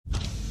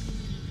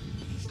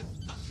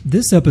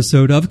This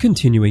episode of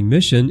Continuing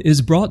Mission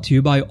is brought to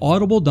you by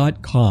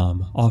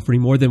Audible.com,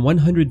 offering more than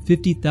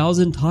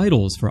 150,000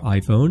 titles for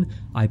iPhone,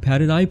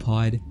 iPad and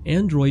iPod,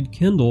 Android,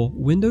 Kindle,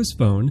 Windows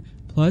Phone,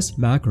 plus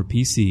Mac or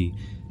PC.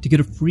 To get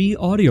a free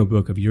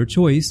audiobook of your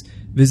choice,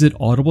 visit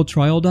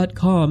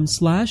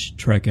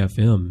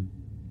audibletrial.com/TrekFM.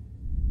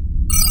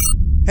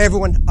 Hey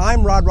everyone,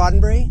 I'm Rod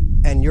Roddenberry,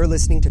 and you're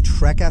listening to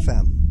Trek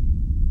FM.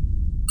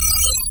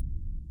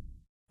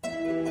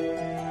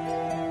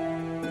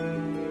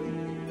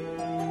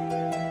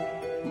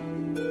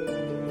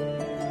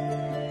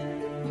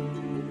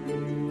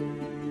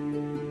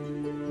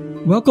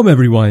 Welcome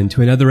everyone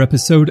to another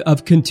episode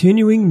of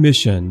Continuing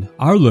Mission,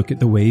 our look at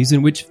the ways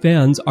in which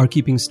fans are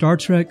keeping Star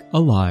Trek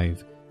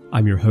alive.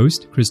 I'm your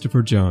host,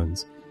 Christopher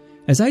Jones.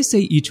 As I say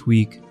each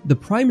week, the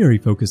primary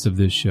focus of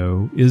this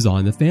show is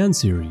on the fan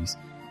series.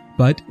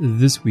 But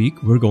this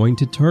week, we're going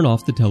to turn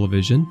off the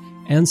television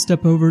and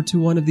step over to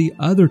one of the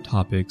other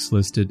topics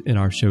listed in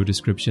our show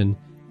description,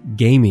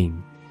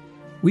 gaming.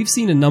 We've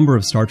seen a number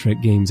of Star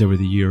Trek games over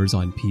the years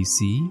on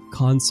PC,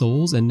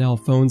 consoles, and now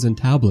phones and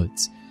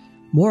tablets.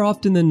 More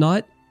often than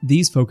not,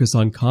 these focus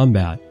on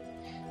combat,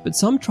 but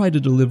some try to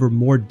deliver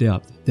more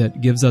depth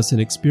that gives us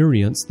an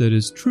experience that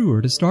is truer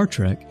to Star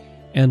Trek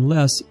and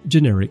less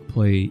generic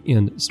play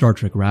in Star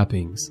Trek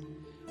wrappings.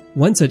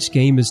 One such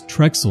game is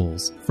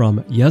Trexels from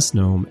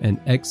YesGnome and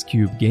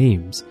X-Cube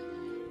Games.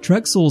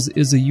 Trexels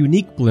is a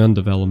unique blend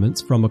of elements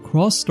from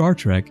across Star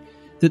Trek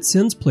that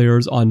sends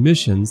players on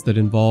missions that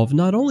involve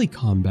not only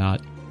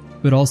combat,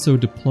 but also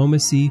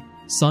diplomacy,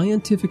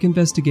 scientific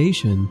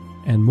investigation,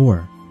 and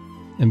more.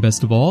 And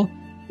best of all,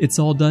 it's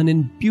all done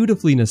in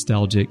beautifully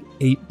nostalgic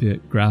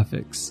 8-bit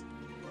graphics.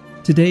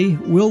 Today,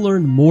 we'll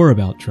learn more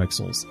about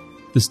Trexels,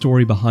 the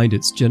story behind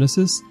its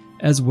genesis,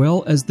 as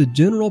well as the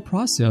general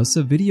process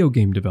of video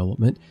game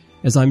development,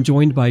 as I'm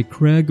joined by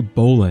Craig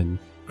Bolin,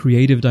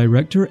 Creative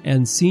Director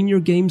and Senior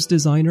Games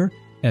Designer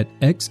at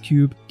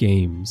X-Cube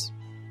Games.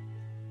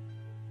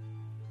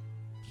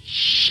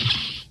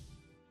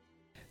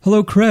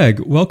 Hello,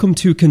 Craig. Welcome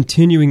to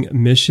Continuing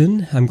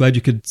Mission. I'm glad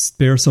you could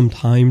spare some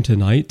time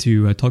tonight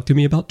to talk to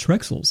me about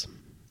Trexels.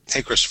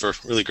 Hey, Christopher.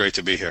 Really great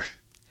to be here.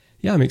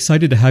 Yeah, I'm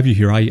excited to have you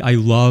here. I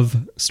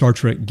love Star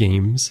Trek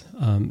games,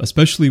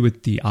 especially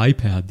with the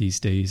iPad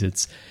these days.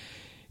 It's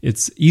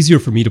easier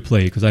for me to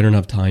play because I don't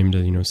have time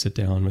to sit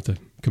down with a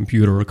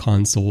computer or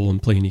console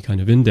and play any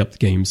kind of in-depth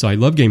game. So I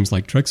love games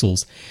like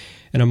Trexels,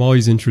 and I'm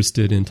always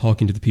interested in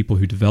talking to the people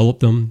who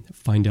develop them,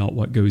 find out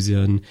what goes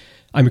in.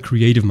 I'm a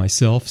creative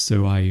myself,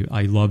 so I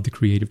love the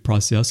creative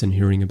process and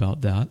hearing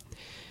about that.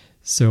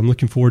 So I'm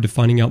looking forward to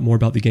finding out more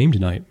about the game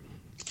tonight.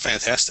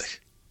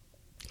 Fantastic.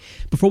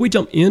 Before we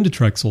jump into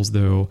Trexels,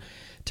 though,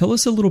 tell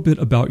us a little bit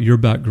about your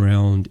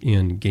background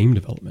in game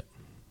development.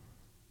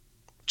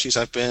 Geez,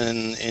 I've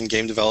been in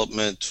game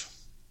development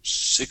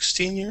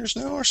 16 years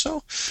now or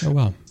so. Oh,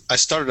 wow. I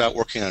started out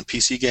working on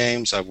PC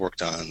games. I've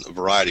worked on a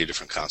variety of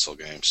different console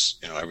games,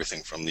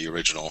 everything from the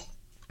original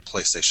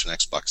PlayStation,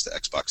 Xbox to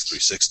Xbox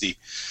 360.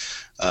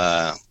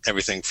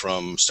 Everything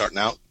from starting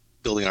out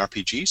building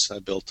RPGs. I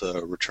built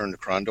a Return to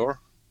Krondor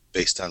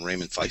based on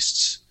Raymond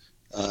Feist's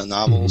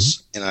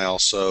novels, and I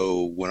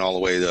also went all the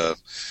way to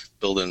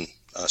building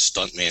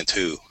Stuntman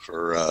 2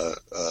 for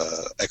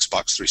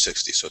Xbox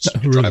 360. So it's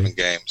driving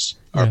games,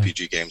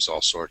 RPG games,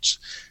 all sorts.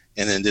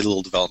 And then did a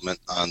little development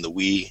on the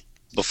Wii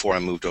before I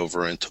moved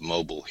over into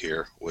mobile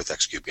here with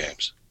X-Cube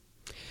Games.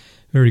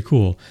 Very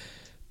cool.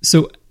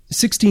 So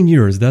 16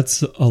 years,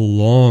 that's a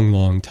long,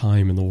 long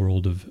time in the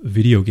world of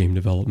video game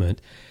development.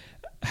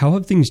 How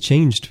have things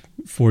changed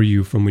for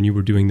you from when you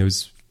were doing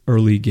those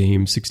early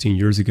games 16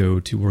 years ago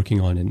to working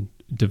on and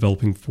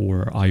developing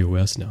for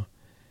iOS now?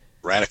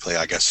 Radically,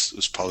 I guess,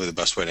 is probably the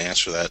best way to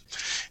answer that.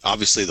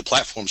 Obviously, the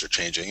platforms are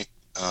changing.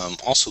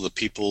 Also, the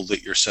people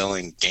that you're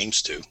selling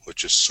games to,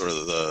 which is sort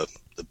of the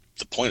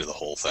point of the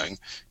whole thing,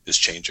 is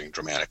changing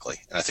dramatically.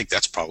 And I think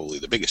that's probably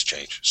the biggest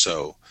change.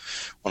 So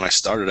when I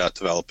started out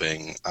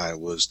developing, I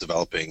was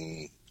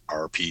developing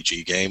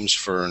RPG games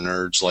for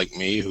nerds like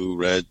me who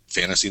read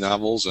fantasy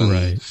novels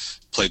and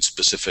played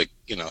specific,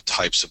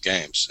 types of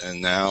games.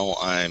 And now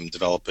I'm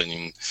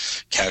developing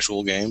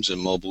casual games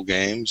and mobile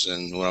games.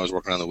 And when I was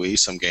working on the Wii,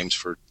 some games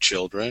for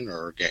children,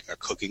 or a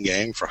cooking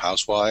game for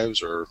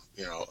housewives, or,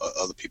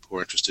 other people who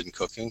are interested in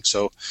cooking.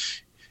 So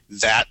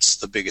that's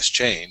the biggest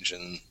change.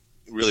 And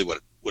really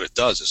what it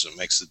does is it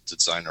makes the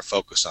designer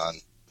focus on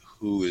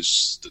who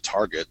is the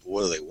target,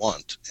 what do they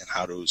want, and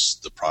how does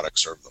the product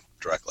serve them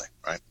directly,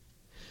 right?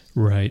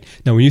 Right.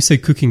 Now, when you say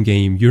cooking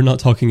game, you're not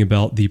talking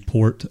about the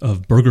port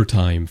of Burger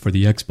Time for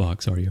the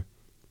Xbox, are you?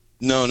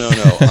 No. On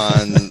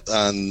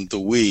the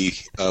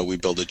Wii, we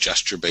built a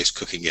gesture-based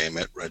cooking game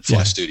at Red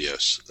Fly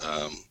Studios,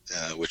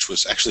 which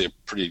was actually a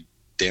pretty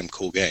damn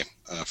cool game,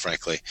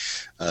 frankly.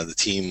 The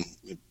team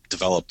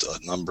developed a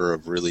number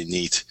of really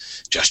neat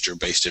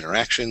gesture-based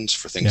interactions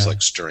for things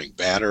like stirring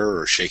batter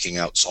or shaking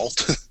out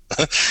salt.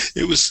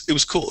 It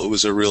was cool. It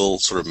was a real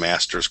sort of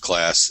master's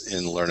class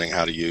in learning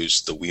how to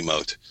use the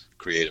Wiimote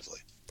creatively.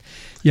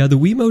 Yeah, the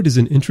Wiimote is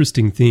an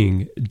interesting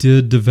thing.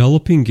 Did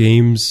developing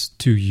games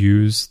to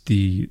use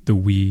the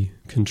Wii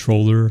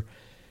controller,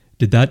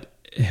 did that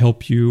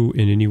help you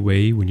in any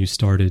way when you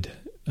started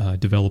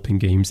developing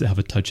games that have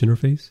a touch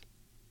interface?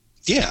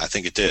 Yeah, I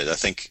think it did. I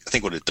think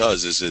what it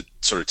does is it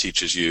sort of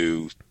teaches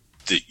you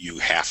that you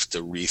have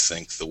to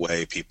rethink the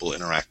way people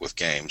interact with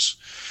games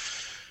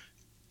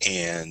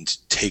and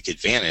take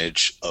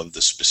advantage of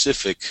the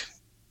specific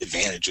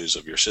advantages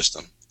of your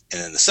system.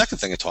 And then the second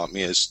thing it taught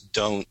me is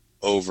don't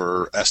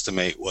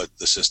overestimate what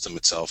the system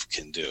itself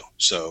can do.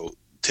 So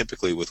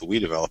typically with a Wii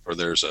developer,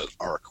 there's an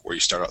arc where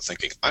you start out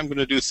thinking, I'm going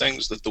to do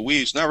things that the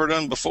Wii's never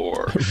done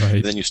before.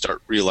 Right. Then you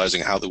start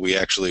realizing how the Wii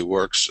actually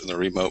works and the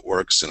remote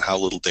works and how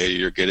little data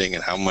you're getting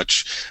and how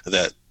much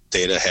that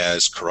data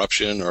has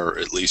corruption or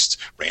at least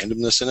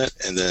randomness in it.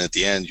 And then at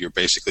the end, you're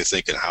basically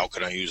thinking, how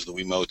can I use the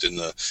Wiimote in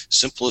the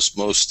simplest,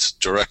 most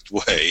direct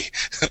way?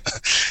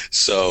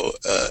 So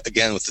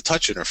again, with the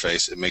touch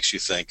interface, it makes you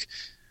think,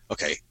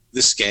 okay,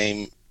 this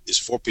game is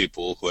for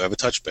people who have a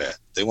touchpad.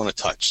 They want to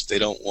touch. They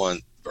don't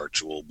want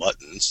virtual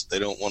buttons. They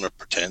don't want to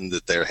pretend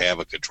that they have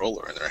a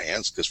controller in their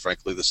hands because,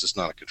 frankly, this is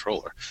not a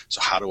controller.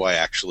 So how do I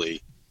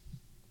actually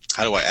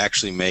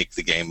make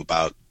the game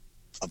about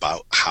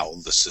how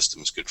the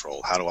system is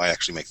controlled? How do I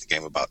actually make the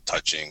game about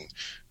touching,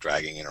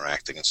 dragging,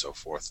 interacting, and so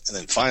forth? And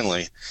then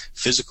finally,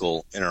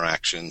 physical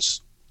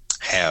interactions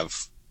have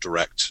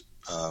direct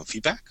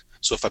feedback.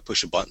 So if I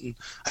push a button,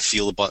 I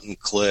feel the button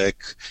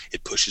click,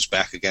 it pushes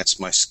back against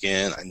my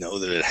skin, I know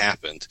that it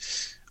happened.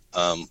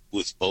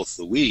 With both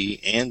the Wii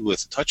and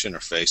with the touch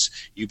interface,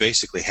 you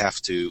basically have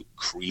to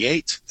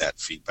create that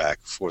feedback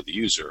for the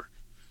user.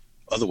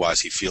 Otherwise,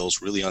 he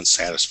feels really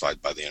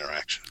unsatisfied by the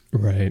interaction.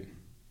 Right.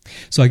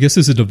 So I guess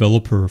as a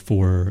developer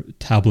for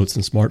tablets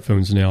and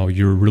smartphones now,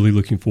 you're really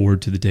looking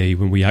forward to the day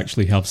when we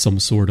actually have some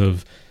sort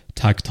of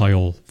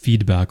tactile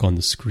feedback on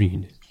the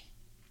screen.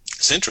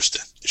 It's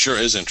interesting. It sure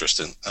is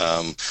interesting.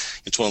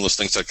 It's one of those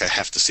things like I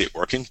have to see it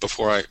working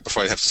before I have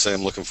to say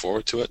I'm looking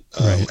forward to it.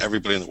 Right.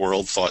 Everybody in the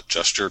world thought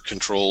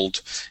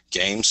gesture-controlled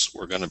games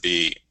were going to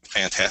be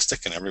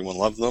fantastic, and everyone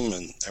loved them,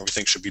 and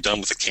everything should be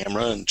done with a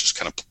camera, and just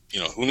kind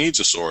of, who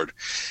needs a sword?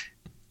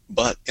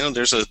 But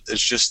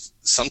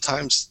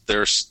sometimes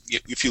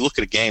if you look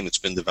at a game that's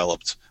been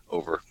developed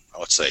over,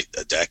 let's say,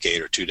 a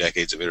decade or 2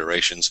 decades of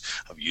iterations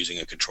of using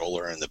a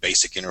controller and the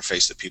basic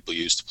interface that people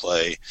use to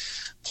play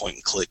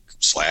point-and-click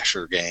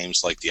slasher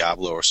games like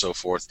Diablo or so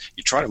forth,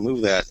 you try to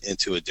move that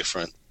into a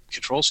different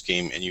control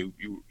scheme, and you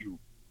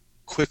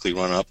quickly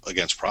run up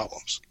against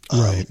problems.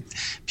 Right.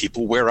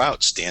 People wear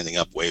out standing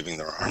up, waving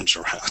their arms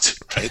around,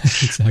 right?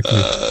 Exactly.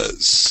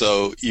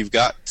 So you've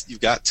got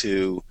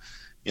to,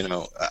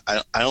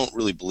 I don't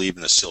really believe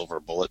in a silver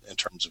bullet in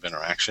terms of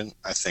interaction.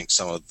 I think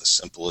some of the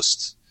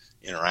simplest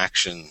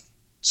interaction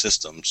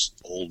systems,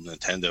 old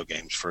Nintendo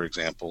games, for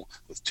example,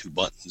 with 2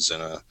 buttons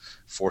and a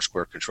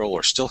 4-square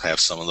controller, still have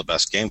some of the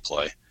best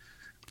gameplay.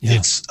 Yeah.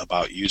 It's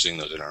about using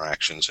those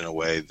interactions in a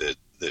way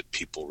that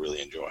people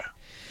really enjoy.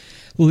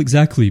 Well,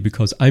 exactly,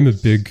 because I'm a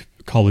big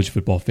college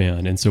football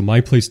fan, and so my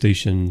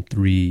PlayStation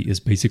 3 is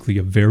basically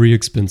a very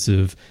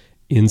expensive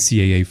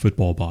NCAA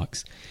football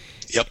box.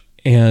 Yep.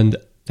 And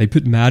they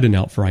put Madden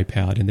out for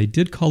iPad, and they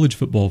did college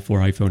football for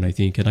iPhone, I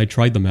think, and I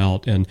tried them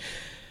out, and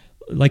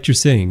like you're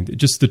saying,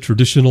 just the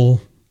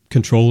traditional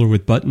controller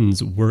with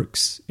buttons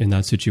works in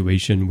that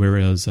situation,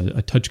 whereas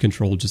a touch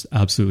control just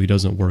absolutely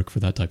doesn't work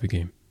for that type of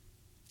game.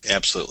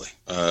 Absolutely.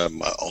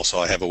 Also,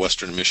 I have a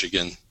Western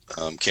Michigan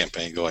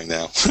campaign going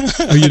now.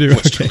 Oh, you do?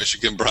 Western Okay.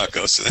 Michigan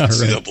Broncos in All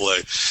NCAA.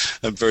 right.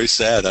 I'm very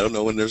sad. I don't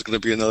know when there's going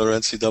to be another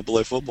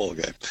NCAA football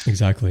game.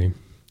 Exactly.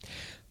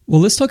 Well,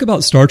 let's talk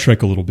about Star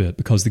Trek a little bit,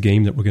 because the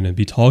game that we're going to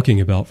be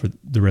talking about for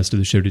the rest of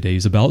the show today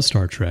is about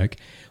Star Trek.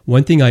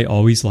 One thing I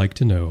always like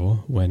to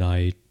know when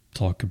I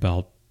talk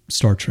about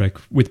Star Trek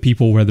with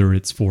people, whether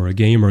it's for a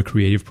game or a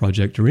creative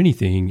project or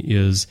anything,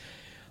 is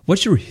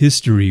what's your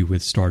history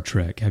with Star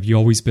Trek? Have you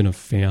always been a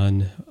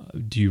fan?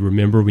 Do you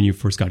remember when you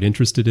first got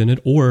interested in it?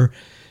 Or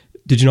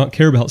did you not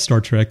care about Star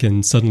Trek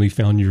and suddenly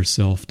found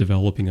yourself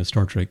developing a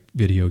Star Trek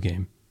video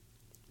game?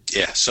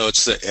 Yeah, so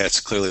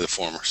it's clearly the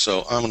former.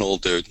 So I'm an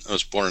old dude. I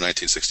was born in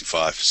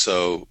 1965.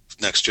 So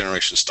Next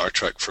Generation Star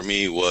Trek for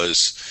me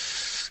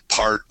was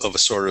part of a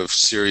sort of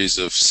series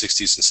of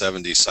 60s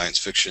and 70s science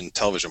fiction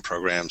television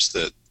programs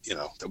that,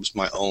 that was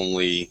my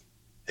only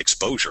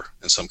exposure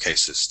in some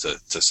cases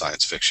to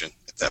science fiction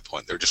at that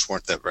point. There just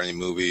weren't that many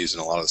movies,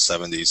 and a lot of the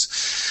 70s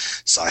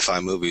sci-fi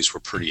movies were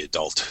pretty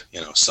adult.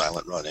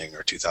 Silent Running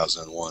or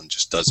 2001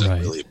 just doesn't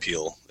really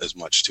appeal as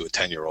much to a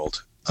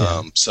 10-year-old.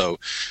 Yeah. So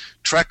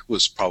Trek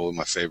was probably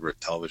my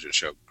favorite television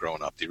show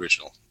growing up, the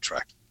original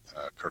Trek,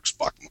 Kirk,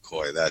 Spock,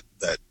 McCoy.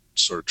 That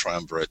sort of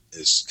triumvirate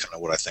is kind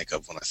of what I think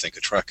of when I think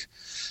of Trek.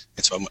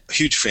 And so I'm a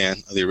huge fan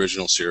of the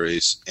original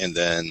series, and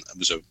then I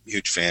was a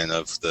huge fan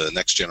of the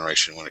Next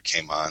Generation when it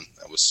came on.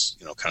 I was,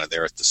 kind of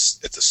there at the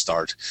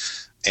start,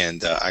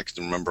 and I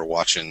can remember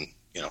watching,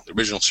 the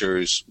original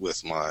series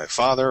with my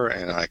father,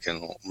 and I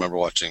can remember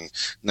watching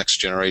Next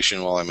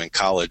Generation while I'm in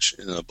college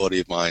in a buddy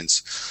of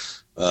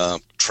mine's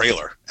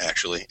trailer,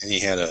 actually, and he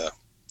had a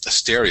a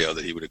stereo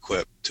that he would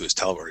equip to his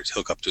television,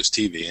 hook up to his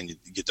TV, and you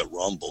get the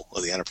rumble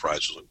of the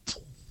Enterprise. It was like,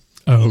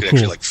 oh, you could cool.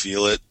 actually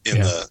feel it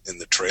in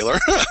the trailer,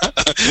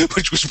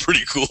 which was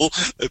pretty cool,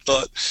 I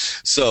thought.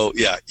 So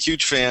yeah,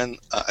 huge fan.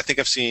 I think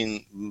I've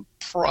seen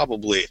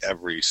probably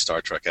every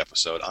Star Trek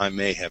episode. I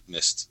may have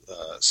missed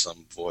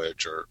some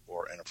Voyager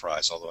or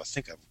Enterprise, although I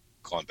think I've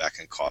gone back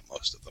and caught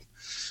most of them.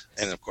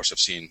 And of course, I've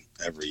seen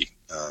every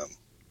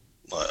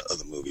of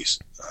the movies.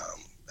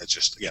 It's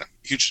just, again,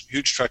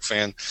 huge Trek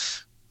fan.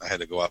 I had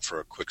to go out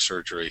for a quick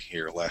surgery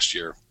here last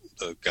year.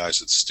 The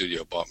guys at the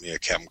studio bought me a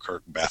Captain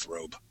Kirk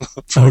bathrobe.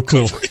 Oh,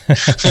 cool.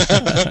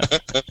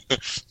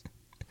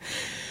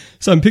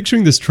 So I'm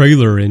picturing this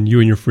trailer, and you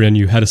and your friend,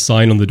 you had a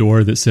sign on the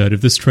door that said,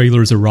 if this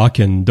trailer is a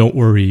rockin', don't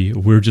worry,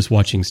 we're just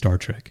watching Star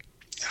Trek.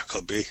 Yeah,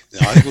 could be.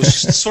 No, it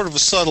was sort of a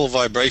subtle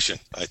vibration,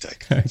 I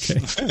think.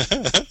 Okay.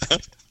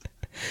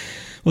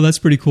 Well, that's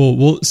pretty cool.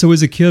 Well, so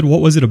as a kid,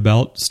 what was it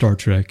about Star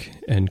Trek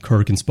and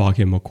Kirk and Spock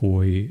and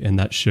McCoy and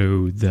that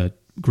show that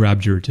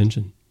grabbed your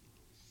attention?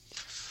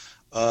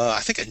 I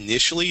think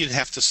initially you'd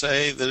have to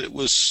say that it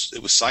was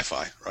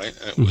sci-fi, right?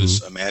 It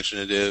was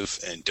imaginative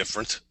and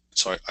different.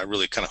 So I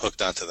really kind of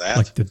hooked onto that.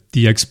 Like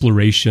the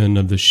exploration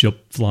of the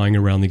ship flying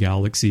around the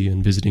galaxy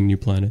and visiting new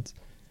planets.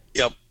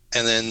 Yep.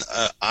 And then,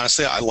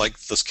 honestly, I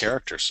liked those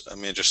characters. I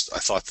mean, I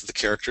thought that the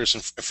characters,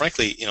 and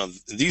frankly,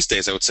 these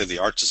days I would say the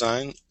art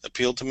design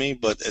appealed to me,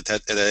 but at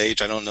that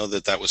age, I don't know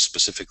that was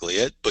specifically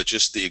it, but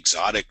just the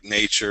exotic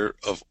nature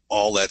of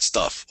all that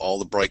stuff, all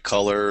the bright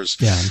colors,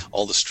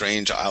 all the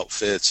strange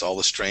outfits, all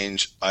the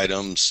strange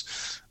items,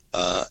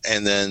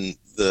 and then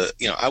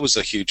I was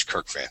a huge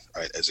Kirk fan,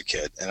 right, as a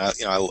kid, and I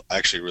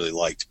actually really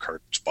liked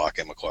Kirk, Spock,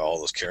 and McCoy, all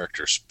those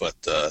characters. But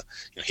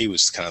he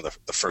was kind of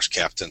the first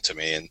captain to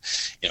me, and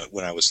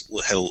when I was a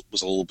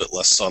little bit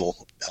less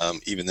subtle,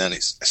 even then I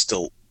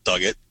still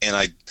dug it.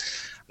 And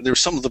there was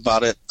something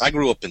about it. I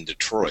grew up in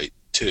Detroit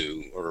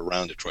too, or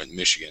around Detroit,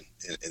 Michigan,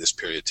 in this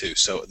period too.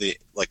 So the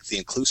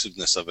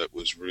inclusiveness of it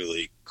was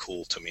really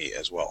cool to me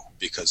as well,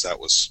 because that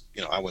was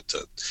when I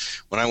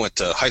went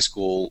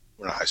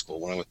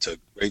to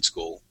grade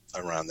school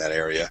around that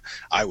area,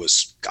 I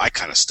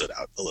kind of stood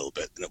out a little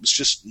bit, and it was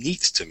just neat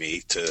to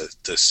me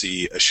to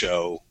see a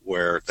show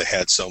where they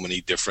had so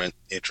many different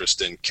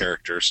interesting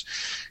characters.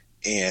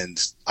 And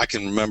I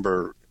can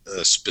remember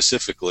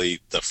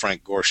specifically the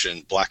Frank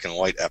Gorshin black and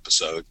white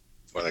episode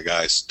where the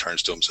guy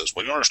turns to him and says,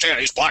 "Well, you understand,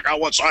 he's black on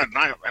one side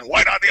and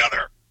white on the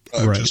other."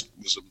 Right. Just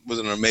was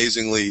an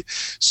amazingly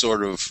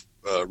sort of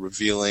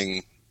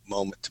revealing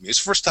moment to me. It's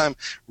the first time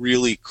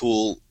really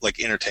cool, like,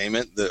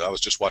 entertainment that I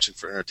was just watching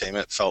for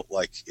entertainment felt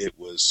like it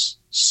was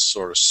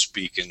sort of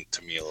speaking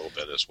to me a little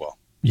bit as well.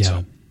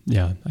 Yeah.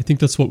 I think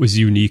that's what was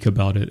unique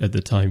about it at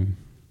the time.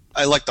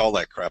 I liked all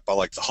that crap. I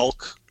liked the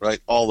Hulk, right?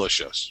 All those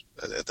shows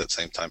at that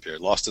same time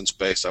period. Lost in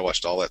Space, I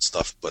watched all that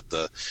stuff, but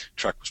the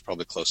Trek was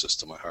probably closest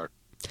to my heart.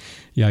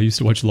 Yeah, I used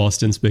to watch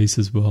Lost in Space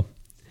as well.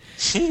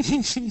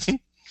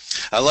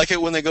 I like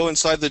it when they go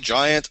inside the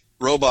giant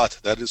robot.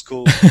 That is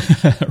cool.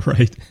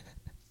 Right.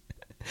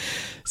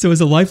 So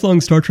as a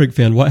lifelong Star Trek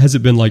fan, what has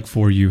it been like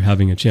for you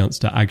having a chance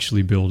to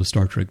actually build a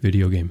Star Trek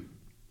video game?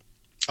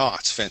 Oh,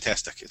 it's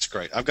fantastic. It's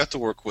great. I've got to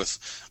work with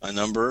a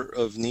number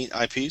of neat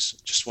IPs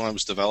just when I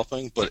was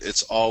developing, but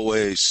it's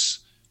always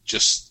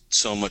just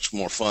so much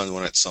more fun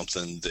when it's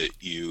something that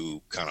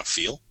you kind of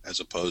feel as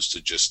opposed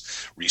to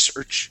just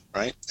research,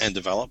 right, and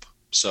develop.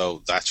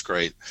 So that's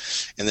great.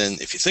 And then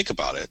if you think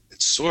about it,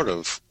 it's sort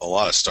of a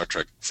lot of Star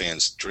Trek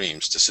fans'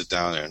 dreams to sit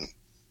down and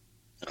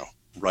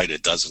write a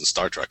dozen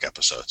Star Trek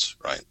episodes,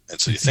 right?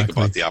 And so you think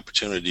about the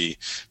opportunity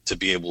to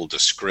be able to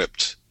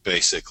script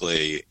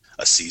basically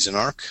a season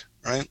arc,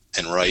 right?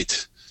 And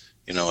write,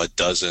 a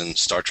dozen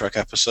Star Trek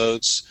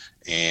episodes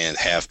and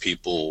have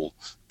people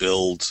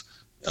build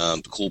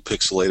cool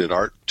pixelated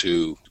art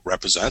to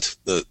represent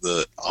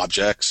the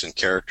objects and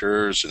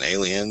characters and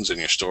aliens in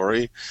your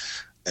story,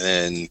 and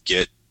then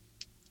get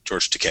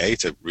George Takei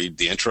to read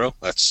the intro.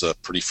 That's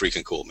pretty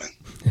freaking cool, man.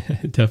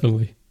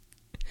 Definitely.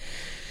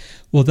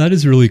 Well, that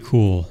is really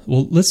cool.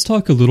 Well, let's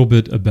talk a little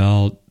bit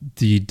about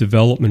the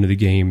development of the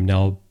game.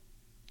 Now,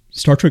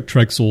 Star Trek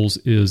Trexels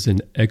is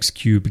an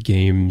X-Cube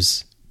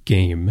Games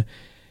game,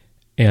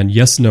 and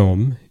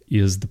YesGnome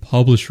is the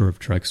publisher of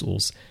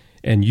Trexels,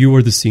 and you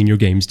are the senior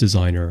games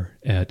designer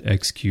at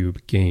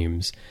X-Cube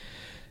Games.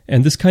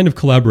 And this kind of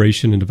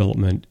collaboration and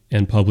development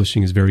and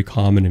publishing is very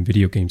common in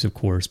video games, of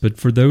course. But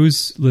for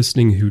those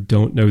listening who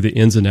don't know the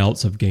ins and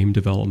outs of game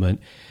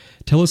development,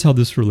 tell us how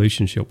this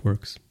relationship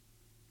works.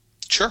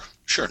 Sure,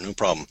 no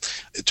problem.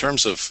 In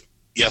terms of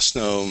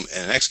YesGnome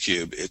and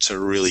X-Cube, it's a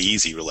really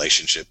easy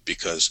relationship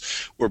because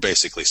we're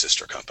basically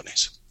sister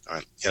companies. All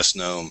right,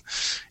 YesGnome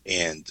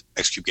and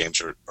X-Cube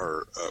Games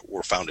were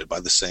founded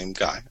by the same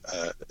guy,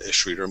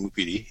 Sridhar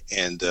Mupidi,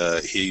 and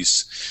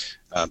he's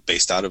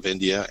based out of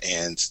India,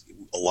 and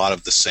a lot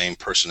of the same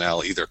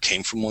personnel either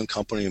came from one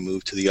company and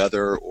moved to the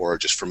other, or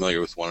just familiar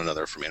with one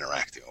another from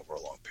interacting over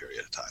a long period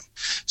of time.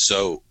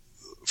 So,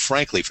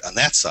 frankly, on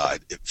that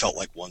side, it felt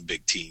like one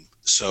big team.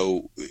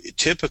 So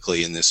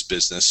typically in this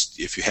business,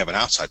 if you have an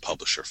outside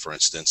publisher, for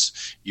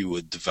instance, you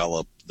would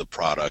develop the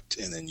product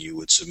and then you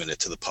would submit it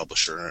to the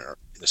publisher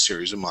in a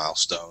series of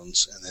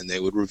milestones, and then they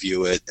would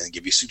review it and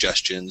give you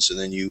suggestions, and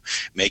then you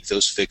make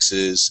those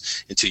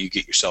fixes until you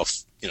get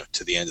yourself,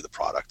 to the end of the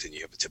product, and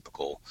you have a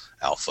typical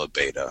alpha,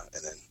 beta,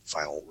 and then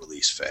final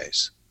release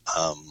phase.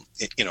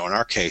 In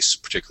our case,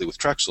 particularly with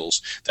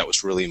Trexels, that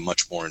was really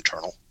much more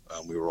internal.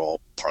 We were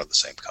all part of the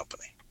same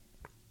company.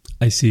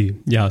 I see.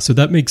 Yeah, so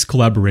that makes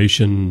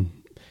collaboration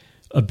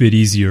a bit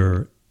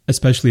easier,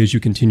 especially as you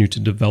continue to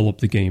develop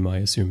the game, I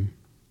assume.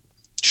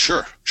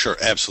 Sure,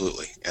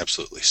 absolutely.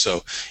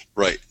 So,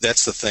 right,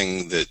 that's the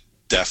thing that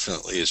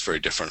definitely is very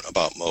different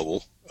about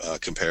mobile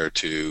compared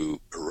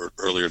to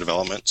earlier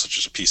development, such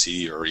as a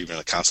PC or even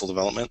a console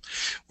development,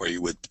 where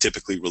you would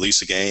typically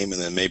release a game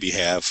and then maybe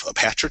have a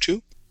patch or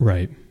two.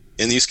 Right.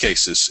 In these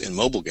cases, in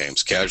mobile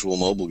games, casual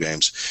mobile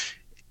games,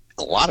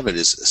 a lot of it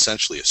is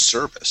essentially a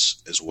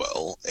service as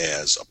well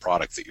as a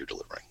product that you're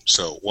delivering.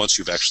 So once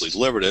you've actually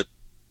delivered it,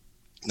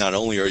 not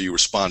only are you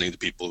responding to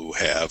people who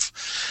have,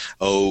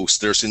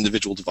 there's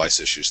individual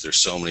device issues. There's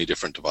so many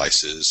different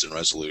devices and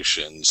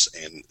resolutions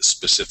and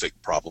specific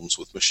problems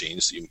with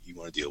machines that you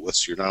want to deal with.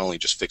 So you're not only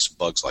just fixing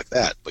bugs like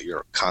that, but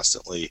you're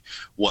constantly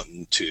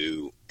wanting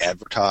to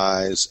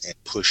advertise and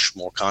push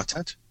more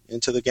content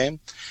into the game,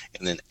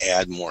 and then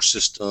add more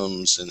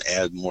systems and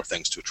add more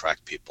things to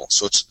attract people.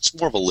 So it's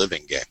more of a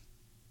living game.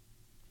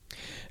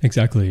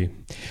 Exactly.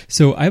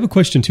 So I have a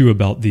question too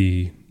about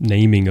the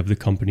naming of the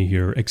company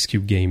here,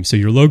 X-Cube Games. So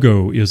your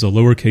logo is a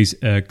lowercase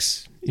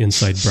x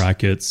inside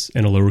brackets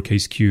and a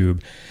lowercase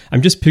cube.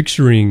 I'm just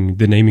picturing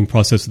the naming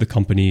process of the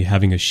company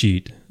having a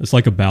sheet. It's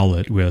like a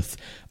ballot with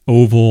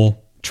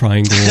oval,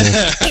 triangle,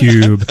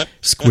 cube,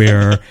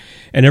 square,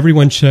 and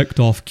everyone checked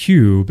off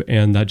cube,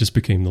 and that just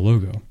became the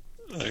logo.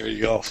 There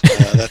you go.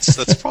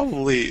 That's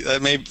probably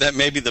that may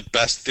be the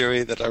best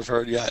theory that I've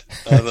heard yet.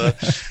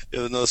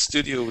 The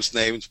studio was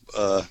named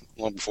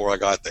long before I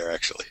got there,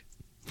 actually.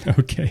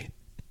 Okay.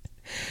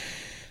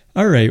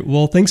 All right.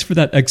 Well, thanks for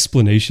that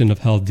explanation of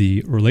how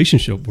the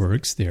relationship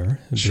works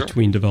there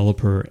between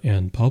developer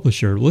and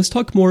publisher. Let's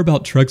talk more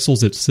about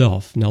Trexels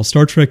itself. Now,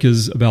 Star Trek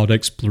is about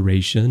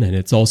exploration, and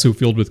it's also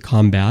filled with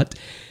combat.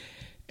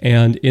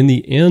 And in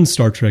the end,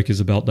 Star Trek is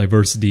about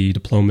diversity,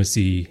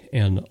 diplomacy,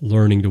 and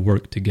learning to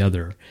work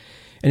together.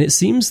 And it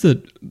seems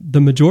that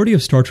the majority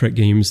of Star Trek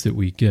games that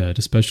we get,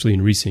 especially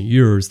in recent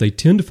years, they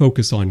tend to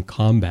focus on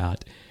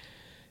combat.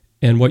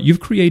 And what you've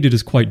created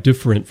is quite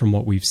different from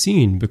what we've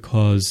seen,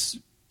 because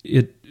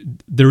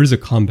there is a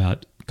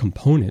combat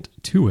component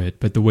to it,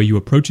 but the way you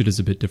approach it is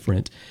a bit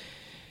different.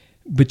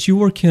 But you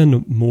work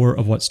in more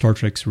of what Star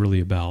Trek's really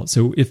about.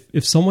 So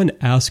if someone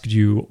asked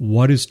you,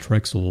 what is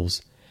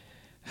Trexels,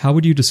 how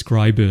would you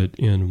describe it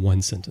in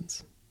one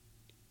sentence?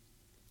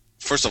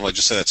 First of all, I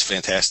just say that's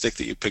fantastic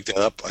that you picked it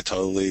up. I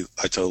totally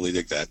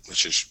dig that,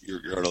 which is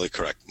you're totally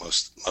correct.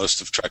 Most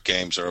of Trek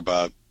games are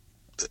about.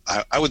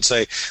 I would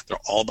say they're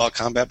all about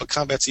combat, but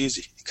combat's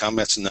easy.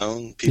 Combat's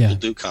known. People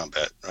do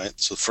combat, right?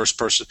 So first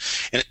person,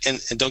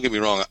 and don't get me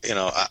wrong,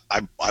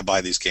 I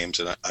buy these games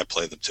and I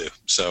play them too.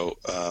 So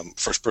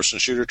first person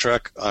shooter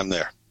Trek, I'm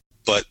there.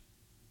 But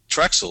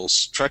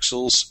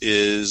Trexels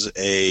is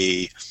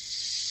a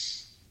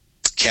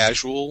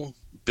casual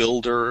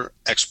builder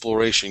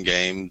exploration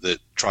game that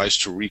tries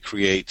to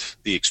recreate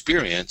the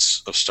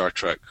experience of Star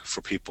Trek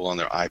for people on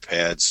their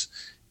iPads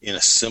in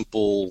a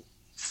simple,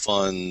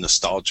 fun,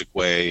 nostalgic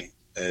way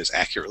as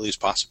accurately as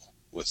possible,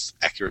 with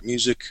accurate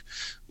music,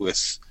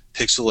 with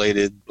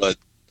pixelated but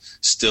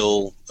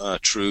still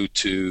true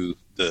to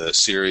the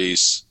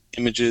series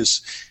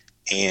images,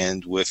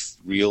 and with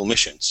real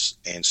missions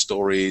and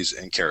stories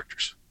and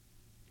characters.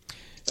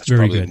 That's very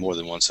probably good. More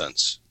than one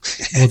sentence.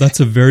 Well,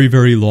 that's a very,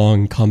 very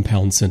long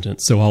compound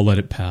sentence, so I'll let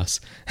it pass.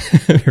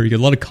 Very good.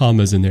 A lot of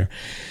commas in there,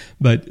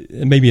 but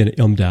maybe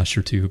an dash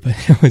or two, but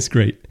it was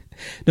great.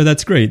 No,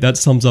 that's great. That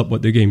sums up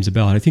what the game's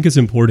about. I think it's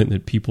important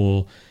that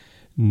people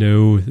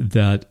know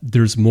that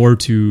there's more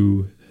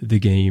to the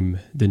game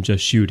than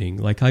just shooting.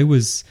 Like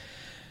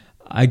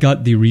I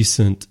got the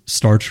recent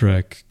Star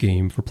Trek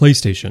game for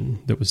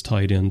PlayStation that was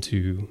tied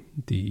into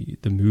the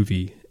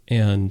movie,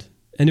 and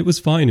it was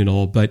fine and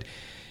all, but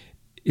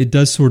it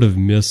does sort of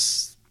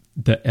miss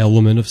the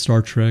element of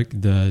Star Trek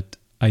that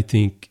I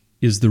think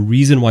is the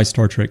reason why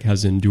Star Trek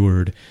has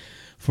endured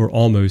for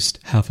almost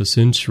half a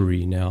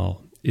century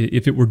now.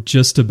 If it were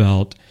just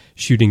about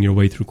shooting your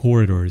way through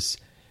corridors,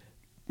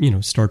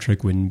 Star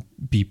Trek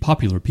wouldn't be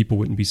popular. People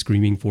wouldn't be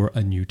screaming for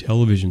a new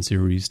television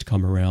series to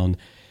come around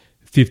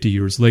 50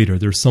 years later.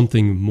 There's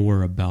something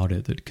more about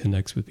it that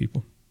connects with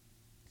people.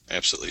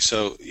 Absolutely.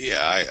 So,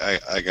 yeah,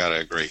 I gotta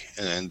agree,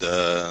 and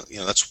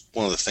that's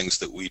one of the things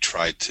that we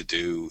tried to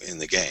do in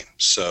the game.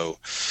 So,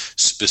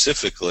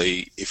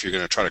 specifically, if you're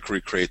going to try to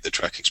recreate the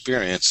Trek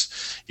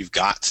experience, you've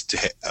got to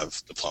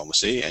have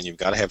diplomacy, and you've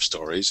got to have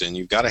stories, and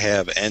you've got to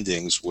have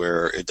endings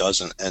where it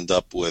doesn't end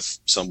up with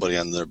somebody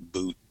on their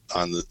boot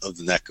of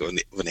the neck of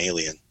an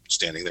alien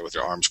standing there with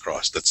their arms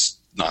crossed. That's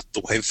not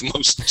the way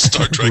most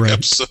Star Trek right.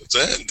 episodes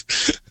end.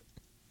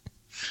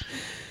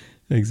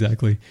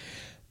 Exactly.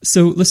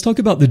 So let's talk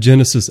about the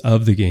genesis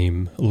of the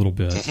game a little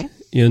bit. Mm-hmm.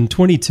 In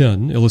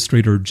 2010,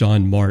 illustrator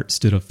John Martz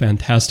did a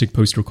fantastic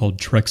poster called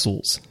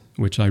Trexels,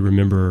 which I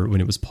remember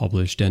when it was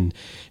published. And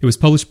it was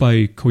published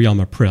by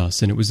Koyama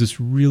Press, and it was this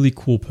really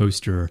cool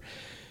poster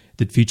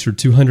that featured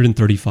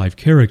 235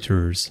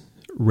 characters,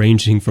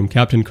 ranging from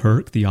Captain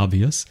Kirk, the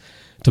obvious,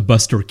 to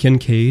Buster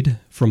Kincaid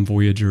from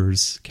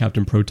Voyager's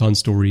Captain Proton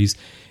stories,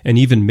 and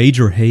even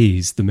Major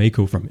Hayes, the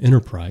Mako from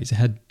Enterprise. It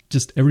had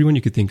just everyone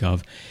you could think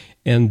of,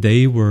 and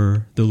they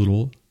were the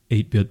little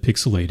 8-bit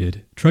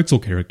pixelated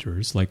Trexel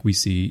characters like we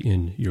see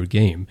in your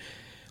game.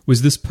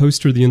 Was this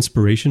poster the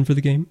inspiration for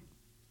the game?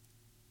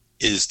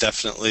 Is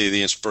definitely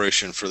the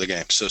inspiration for the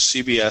game. So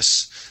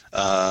CBS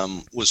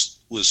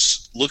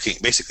was looking,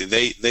 basically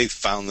they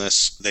found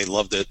this, they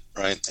loved it,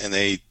 right? And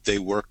they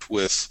worked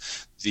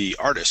with the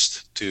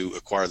artist to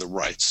acquire the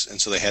rights.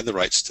 And so they had the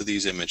rights to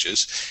these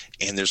images.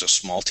 And there's a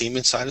small team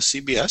inside of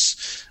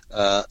CBS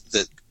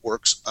that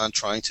works on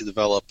trying to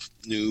develop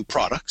new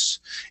products.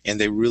 And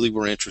they really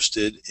were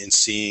interested in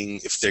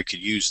seeing if they could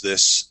use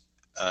this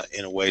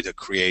in a way to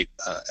create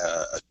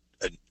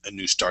a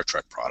new Star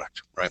Trek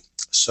product, right?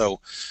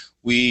 So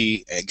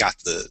we got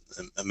the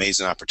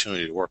amazing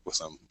opportunity to work with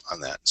them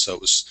on that. So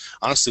it was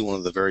honestly one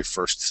of the very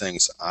first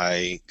things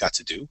I got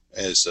to do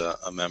as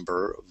a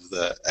member of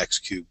the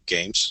XQ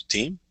Games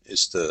team,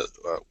 is to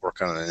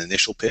work on an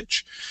initial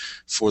pitch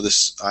for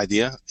this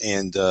idea.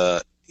 And,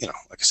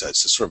 like I said,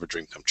 it's sort of a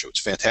dream come true.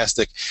 It's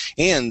fantastic.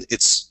 And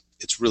it's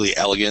really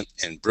elegant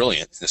and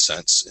brilliant in a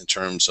sense, in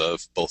terms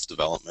of both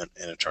development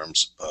and in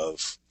terms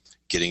of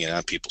getting it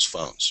on people's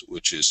phones,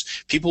 which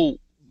is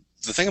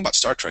the thing about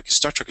Star Trek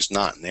is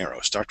not narrow.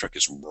 Star Trek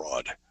is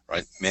broad,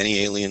 right? Many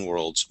alien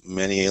worlds,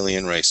 many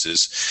alien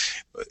races.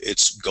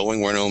 It's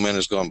going where no man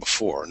has gone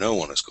before. No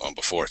one has gone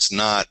before. It's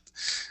not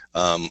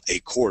a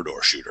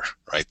corridor shooter,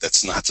 right?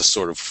 That's not the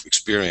sort of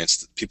experience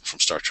that people from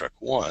Star Trek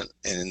want.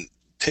 And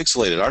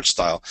pixelated art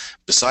style,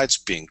 besides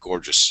being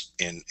gorgeous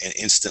and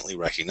instantly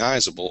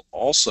recognizable,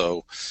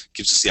 also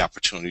gives us the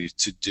opportunity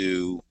to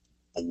do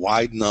a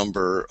wide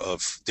number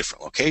of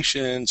different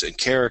locations and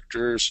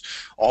characters,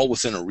 all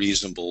within a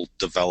reasonable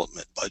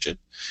development budget.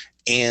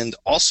 And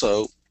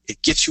also,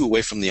 it gets you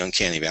away from the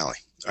uncanny valley,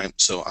 right?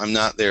 So I'm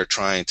not there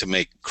trying to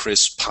make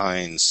Chris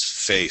Pine's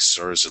face,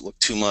 or does it look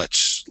too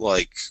much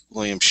like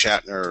William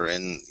Shatner?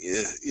 And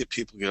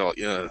people get all,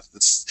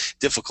 it's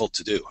difficult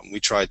to do. And we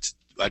tried to,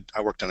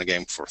 I worked on a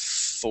game for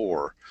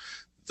Thor,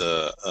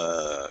 the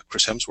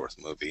Chris Hemsworth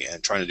movie,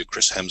 and trying to do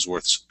Chris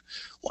Hemsworth's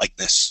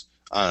likeness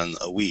on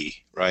a Wii,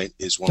 right,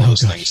 is one of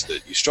those things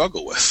that you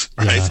struggle with,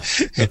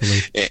 right? Yeah,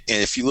 and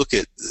if you look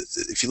at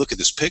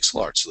this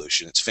pixel art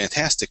solution, it's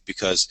fantastic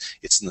because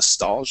it's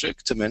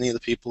nostalgic to many of the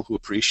people who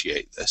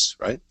appreciate this,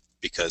 right?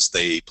 Because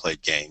they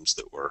played games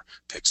that were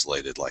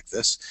pixelated like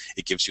this.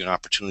 It gives you an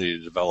opportunity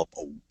to develop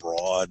a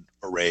broad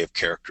array of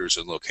characters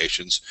and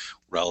locations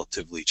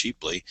relatively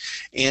cheaply,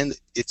 and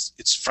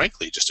it's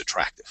frankly just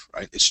attractive,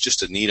 right? It's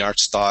just a neat art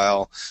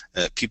style.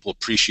 People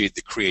appreciate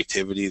the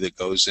creativity that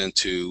goes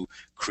into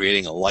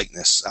creating a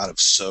likeness out of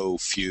so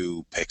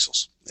few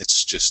pixels.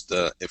 It's just,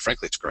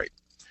 frankly, it's great.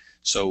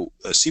 So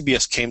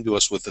CBS came to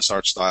us with this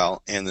art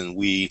style, and then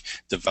we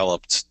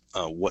developed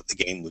what the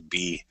game would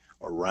be,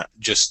 or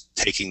just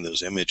taking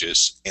those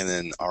images. And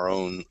then our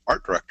own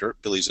art director,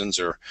 Billy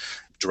Zinzer,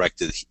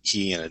 directed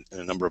he and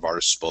a number of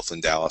artists both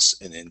in Dallas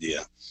and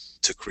India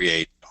to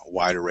create a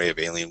wide array of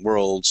alien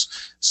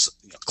worlds,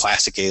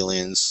 classic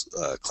aliens,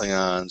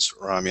 Klingons,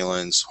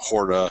 Romulans,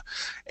 Horta,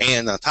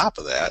 and on top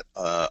of that,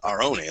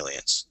 our own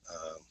aliens,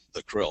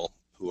 the Krill,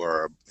 who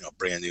are a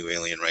brand new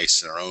alien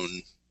race in our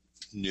own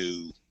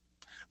new,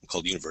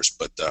 called universe,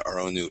 but our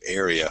own new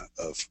area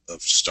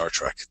of Star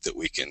Trek that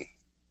we can,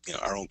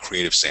 our own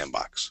creative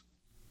sandbox.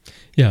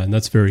 Yeah, and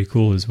that's very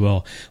cool as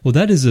well. Well,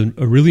 that is a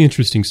really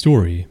interesting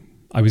story.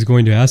 I was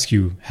going to ask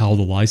you how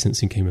the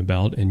licensing came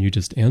about, and you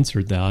just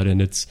answered that,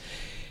 and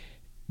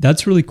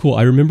that's really cool.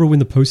 I remember when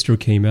the poster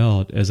came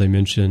out, as I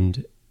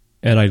mentioned,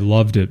 and I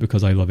loved it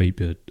because I love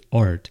 8-bit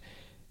art.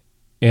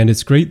 And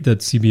it's great that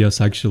CBS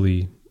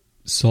actually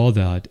saw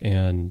that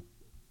and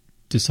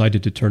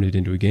decided to turn it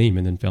into a game,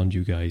 and then found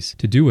you guys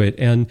to do it.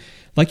 And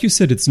like you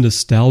said, it's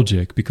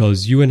nostalgic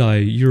because you and I,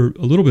 you're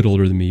a little bit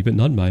older than me, but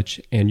not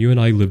much, and you and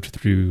I lived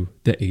through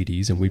the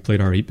 80s, and we played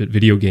our 8-bit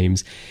video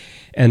games.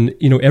 And,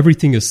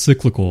 everything is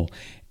cyclical,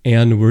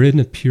 and we're in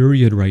a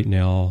period right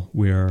now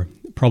where,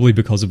 probably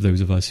because of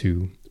those of us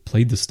who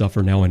played this stuff,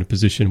 are now in a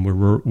position where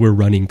we're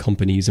running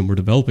companies and we're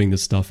developing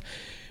this stuff.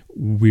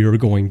 We're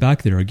going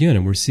back there again,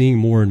 and we're seeing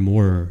more and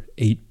more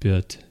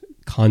 8-bit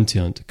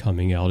content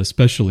coming out,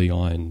 especially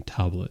on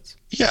tablets.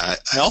 Yeah,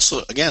 I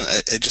also, again,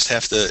 I just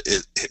have to,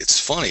 it's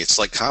funny, it's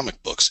like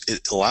comic books.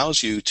 It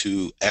allows you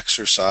to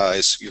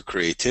exercise your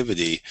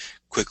creativity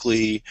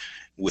quickly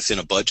within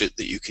a budget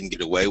that you can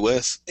get away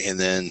with, and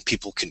then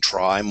people can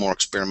try more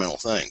experimental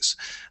things.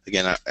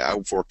 Again,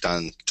 I've worked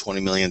on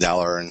 $20 million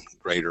and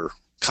greater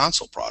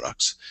console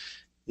products.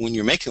 when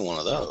you're making one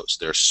of those,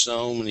 there are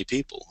so many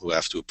people who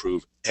have to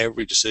approve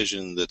every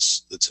decision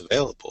that's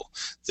available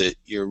that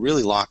you're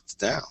really locked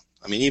down.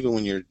 I mean, even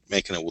when you're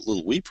making a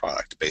little Wii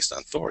product based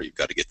on Thor, you've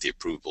got to get the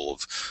approval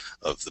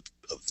of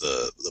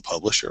the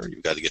publisher.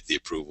 You've got to get the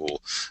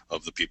approval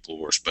of the people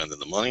who are spending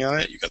the money on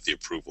it. You've got the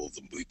approval of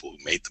the people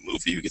who made the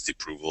movie. You get the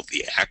approval of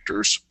the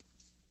actors.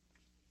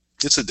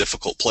 It's a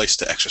difficult place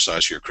to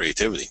exercise your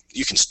creativity.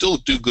 You can still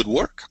do good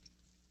work,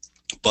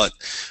 but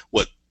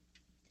what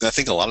I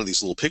think a lot of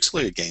these little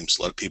pixelated games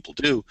let people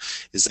do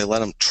is they let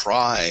them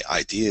try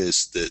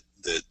ideas that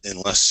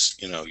unless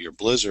you're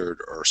Blizzard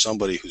or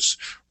somebody who's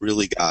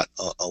really got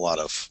a lot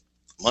of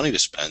money to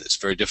spend, it's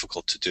very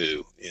difficult to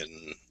do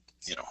in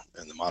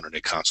the modern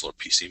day console or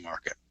PC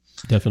market.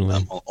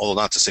 Definitely.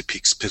 Although not to say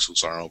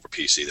pixels aren't over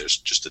PC, there's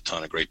just a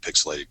ton of great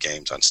pixelated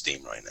games on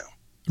Steam right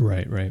now.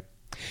 Right.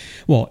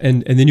 Well,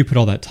 and then you put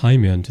all that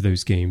time into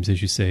those games,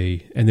 as you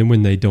say, and then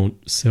when they don't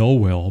sell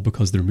well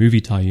because they're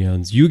movie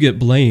tie-ins, you get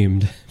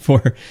blamed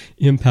for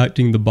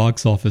impacting the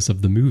box office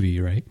of the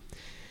movie, right?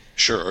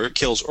 Sure, or it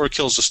kills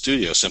the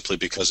studio simply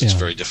because it's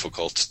very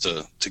difficult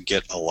to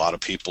get a lot of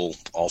people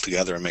all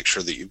together and make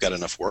sure that you've got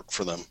enough work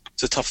for them.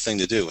 It's a tough thing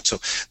to do. And so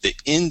the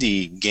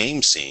indie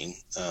game scene,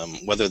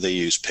 whether they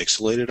use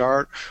pixelated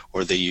art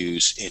or they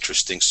use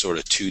interesting sort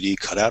of 2D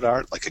cutout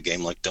art, like a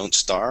game like Don't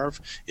Starve,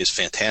 is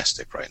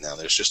fantastic right now.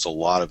 There's just a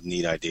lot of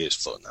neat ideas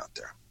floating out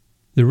there.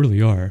 There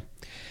really are.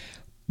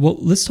 Well,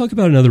 let's talk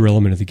about another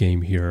element of the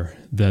game here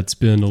that's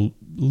been a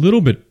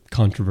little bit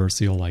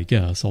controversial, I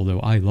guess, although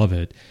I love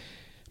it.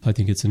 I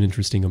think it's an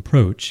interesting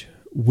approach.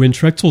 When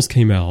Trexels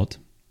came out,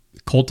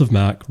 Cult of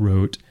Mac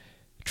wrote,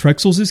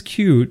 "Trexels is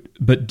cute,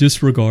 but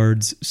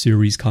disregards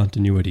series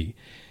continuity."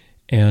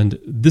 And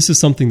this is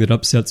something that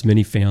upsets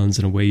many fans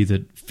in a way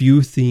that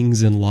few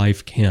things in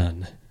life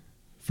can,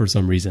 for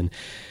some reason.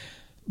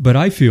 But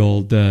I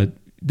feel that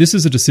this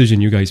is a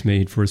decision you guys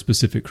made for a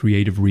specific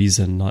creative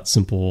reason, not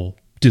simple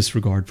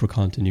disregard for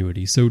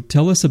continuity. So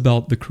tell us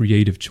about the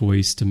creative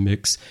choice to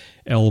mix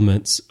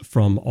elements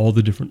from all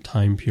the different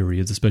time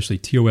periods, especially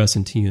TOS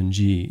and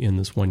TNG, in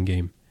this one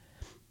game.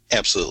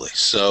 Absolutely.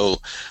 So,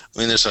 I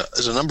mean, there's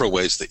a number of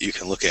ways that you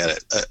can look at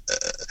it.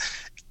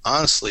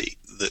 Honestly,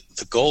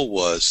 the goal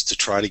was to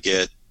try to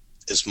get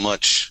as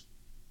much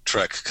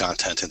Trek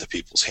content into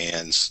people's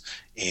hands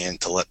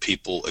and to let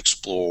people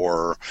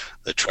explore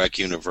the Trek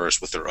universe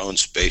with their own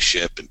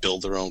spaceship and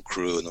build their own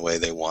crew in the way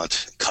they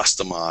want,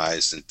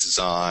 customize and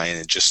design,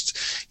 and just,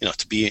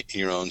 to be in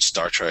your own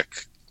Star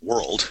Trek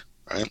world,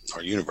 right,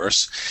 or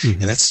universe.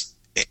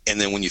 Mm-hmm.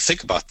 And then when you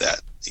think about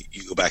that,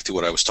 you go back to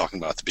what I was talking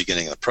about at the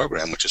beginning of the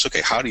program, which is,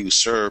 okay, how do you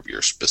serve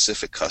your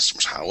specific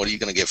customers? What are you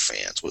going to give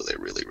fans? What do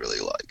they really, really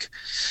like?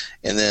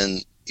 And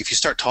then if you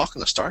start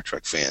talking to Star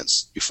Trek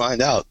fans, you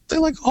find out they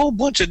like a whole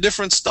bunch of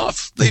different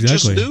stuff. They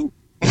just do.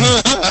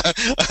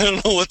 I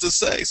don't know what to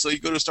say. So you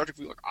go to Star Trek,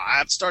 you're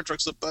like, Star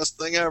Trek's the best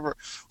thing ever.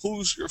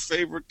 Who's your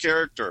favorite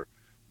character?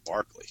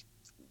 Barclay.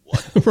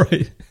 What?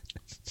 Right.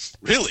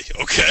 Really?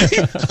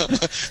 Okay.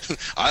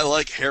 I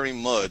like Harry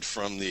Mudd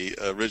from the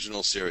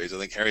original series. I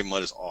think Harry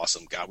Mudd is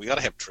awesome. God, we got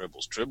to have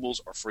Tribbles. Tribbles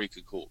are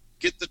freaking cool.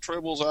 Get the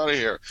Tribbles out of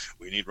here.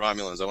 We need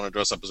Romulans. I want to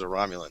dress up as a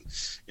Romulan.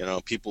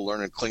 People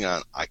learning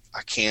Klingon.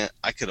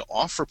 I could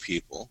offer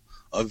people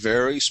a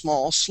very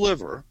small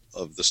sliver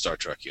of the Star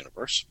Trek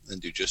universe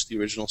and do just the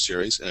original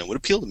series, and it would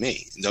appeal to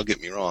me. And don't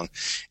get me wrong,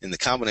 in the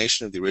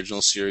combination of the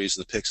original series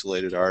and the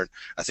pixelated art,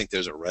 I think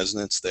there's a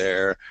resonance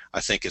there.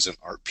 I think as an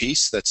art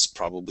piece, that's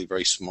probably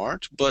very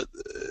smart. But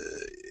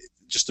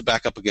just to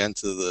back up again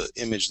to the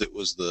image that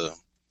was the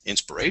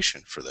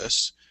inspiration for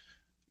this,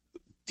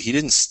 he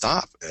didn't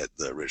stop at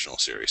the original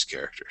series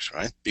characters,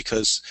 right?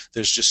 Because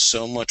there's just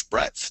so much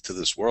breadth to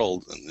this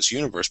world and this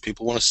universe.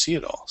 People want to see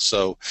it all.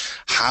 So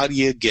how do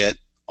you get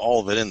all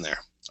of it in there?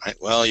 Right?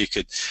 Well, you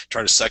could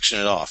try to section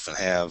it off and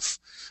have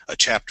a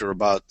chapter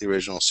about the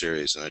original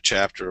series and a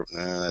chapter.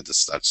 That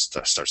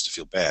starts to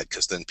feel bad,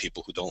 because then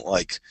people who don't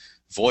like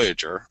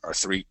Voyager are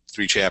three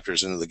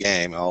chapters into the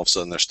game, all of a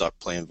sudden they're stuck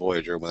playing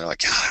Voyager when they're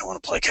like, God, I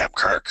want to play Captain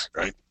Kirk,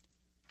 right?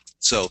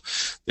 So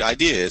the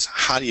idea is,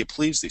 how do you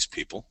please these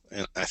people?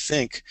 And I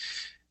think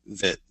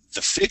that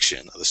the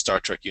fiction of the Star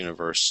Trek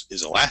universe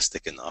is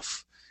elastic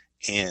enough,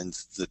 and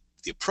the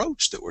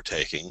approach that we're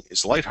taking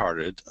is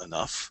lighthearted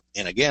enough.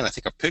 And again, I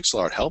think our pixel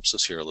art helps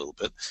us here a little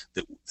bit,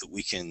 that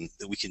we can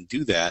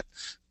do that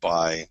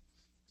by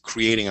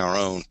creating our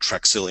own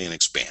Trexelian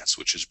Expanse,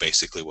 which is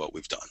basically what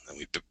we've done. And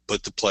we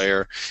put the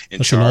player in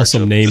charge. That's an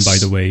awesome name, by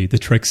the way, the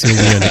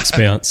Trexelian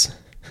Expanse.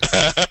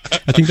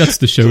 I think that's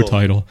the show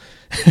title.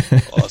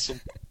 Awesome.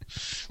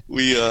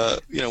 We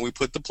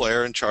put the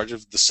player in charge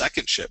of the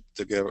second ship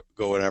to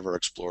go and ever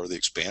explore the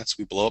Expanse.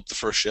 We blow up the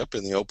first ship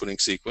in the opening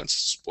sequence.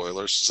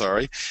 Spoilers,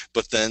 sorry.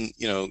 But then,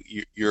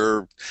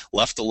 you're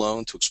left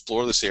alone to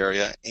explore this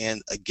area.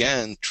 And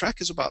again, Trek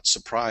is about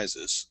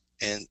surprises.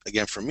 And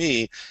again, for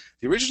me,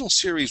 the original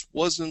series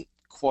wasn't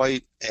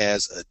quite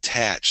as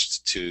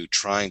attached to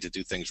trying to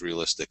do things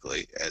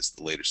realistically as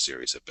the later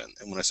series have been.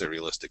 And when I say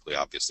realistically,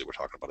 obviously we're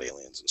talking about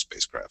aliens and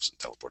spacecrafts and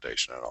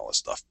teleportation and all this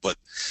stuff. But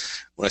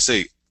when I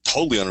say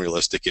totally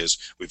unrealistic is,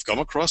 we've come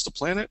across the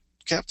planet,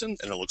 Captain,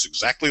 and it looks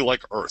exactly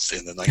like Earth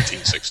in the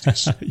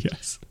 1960s.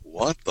 Yes.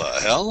 What the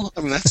hell?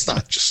 I mean, that's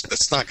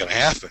not going to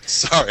happen.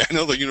 Sorry, I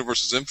know the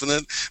universe is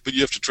infinite, but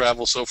you have to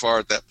travel so far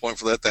at that point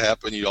for that to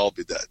happen. You'd all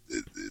be dead.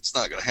 It's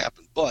not going to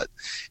happen. But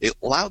it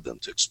allowed them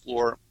to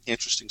explore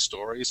interesting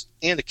stories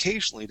and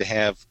occasionally to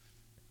have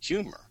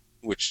humor,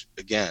 which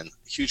again,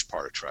 a huge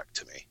part of Trek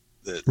to me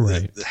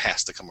that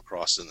has to come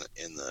across in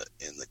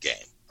the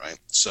game. Right.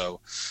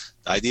 So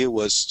the idea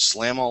was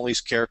slam all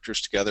these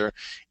characters together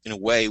in a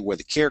way where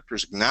the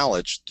characters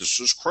acknowledge this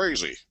is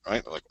crazy.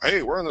 Right. They're like,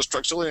 hey, we're in this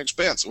Trexelian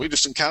Expanse, and we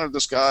just encountered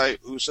this guy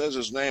who says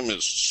his name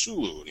is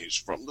Sulu and he's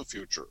from the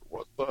future.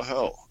 What the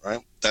hell?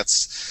 Right.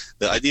 That's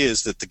the idea,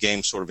 is that the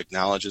game sort of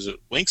acknowledges it,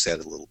 winks at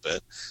it a little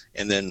bit.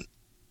 And then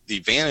the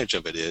advantage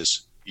of it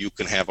is you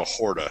can have a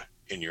Horta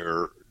in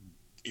your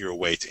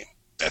away team.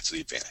 That's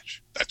the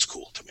advantage. That's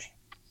cool to me.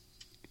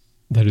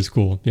 That is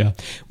cool, yeah.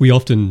 We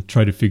often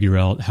try to figure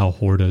out how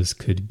Hortas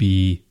could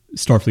be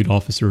Starfleet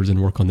officers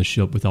and work on the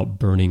ship without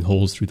burning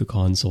holes through the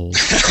consoles.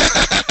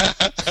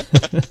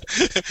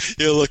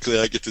 Yeah, luckily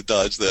I get to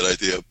dodge that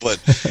idea. But,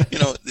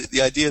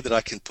 the idea that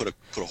I can put a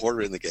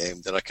Horta in the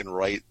game, that I can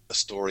write a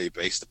story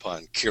based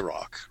upon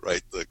Kirok,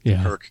 right? The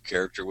Kirk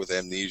character with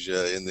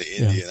amnesia in the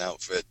Indian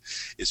outfit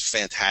is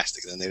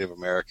fantastic. The Native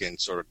American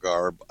sort of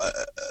garb.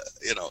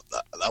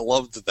 I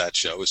loved that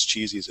show, as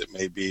cheesy as it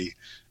may be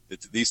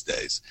these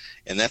days,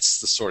 and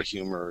that's the sort of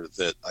humor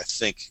that I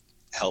think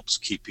helps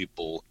keep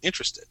people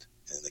interested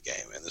in the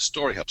game, and the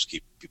story helps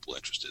keep people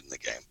interested in the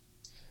game.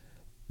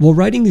 Well,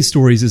 writing these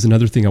stories is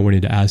another thing I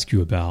wanted to ask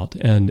you about,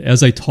 and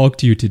as I talk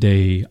to you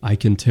today, I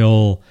can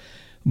tell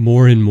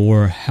more and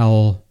more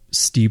how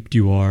steeped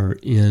you are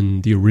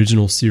in the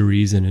original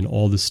series and in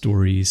all the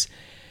stories.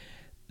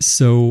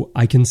 So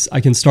I can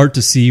start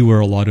to see where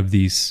a lot of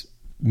these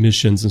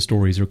missions and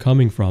stories are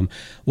coming from.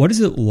 What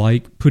is it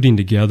like putting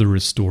together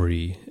a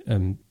story?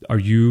 Are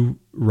you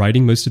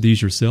writing most of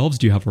these yourselves?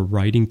 Do you have a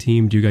writing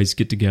team? Do you guys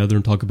get together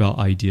and talk about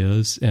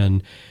ideas?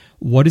 And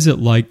what is it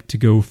like to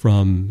go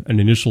from an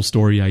initial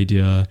story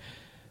idea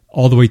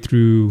all the way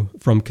through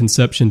from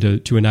conception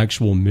to an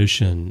actual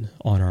mission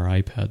on our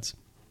iPads?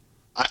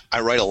 I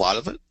write a lot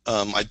of it.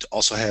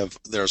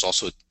 There's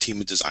also a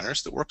team of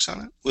designers that works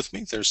on it with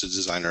me. There's a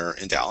designer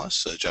in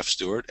Dallas, Jeff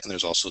Stewart, and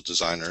there's also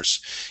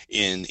designers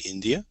in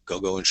India,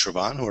 Gogo and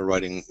Shravan, who are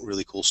writing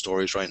really cool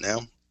stories right now.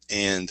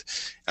 And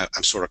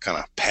I'm sort of kind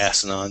of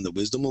passing on the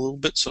wisdom a little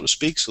bit, so to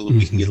speak, so that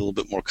we can get a little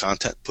bit more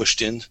content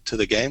pushed into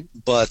the game.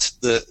 But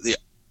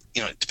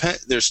it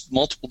depends. There's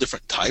multiple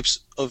different types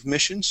of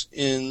missions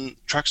in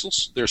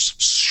Trexels. There's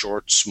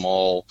short,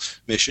 small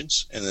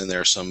missions, and then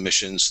there are some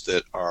missions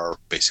that are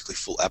basically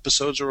full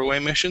episodes or away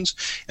missions,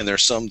 and there are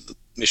some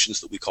missions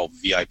that we call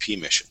VIP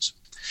missions.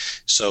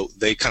 So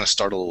they kind of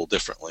start a little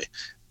differently.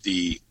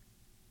 The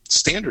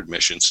standard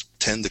missions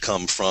tend to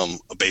come from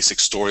a basic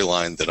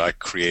storyline that I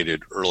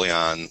created early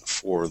on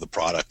for the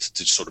product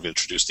to sort of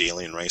introduce the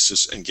alien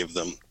races and give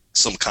them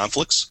some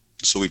conflicts.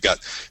 So we've got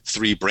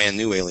 3 brand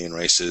new alien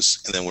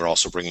races, and then we're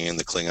also bringing in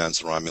the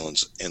Klingons, the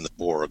Romulans, and the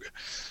Borg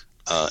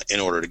in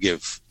order to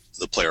give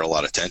the player a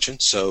lot of tension.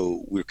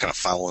 So we're kind of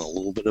following a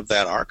little bit of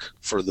that arc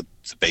for the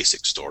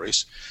basic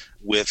stories,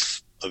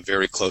 with a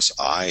very close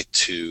eye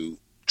to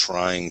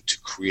trying to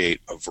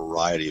create a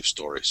variety of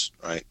stories,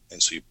 right?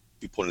 And so you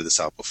pointed this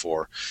out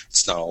before.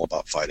 It's not all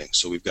about fighting.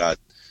 So we've got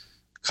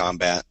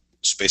combat,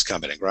 space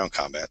combat and ground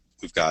combat.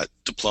 We've got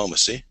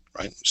diplomacy,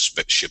 right?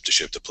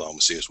 Ship-to-ship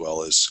diplomacy as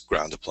well as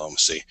ground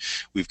diplomacy.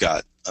 We've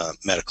got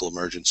medical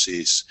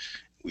emergencies.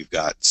 We've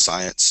got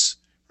science,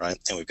 right?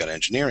 And we've got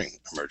engineering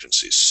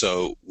emergencies.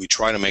 So we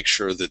try to make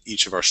sure that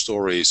each of our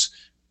stories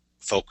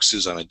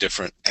focuses on a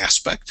different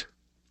aspect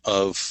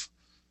of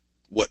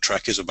what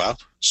Trek is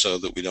about, so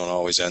that we don't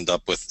always end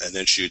up with and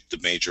then shoot the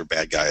major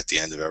bad guy at the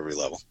end of every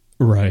level.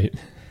 Right.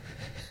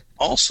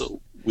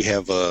 Also, we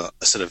have a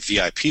set of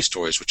VIP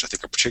stories, which I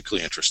think are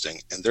particularly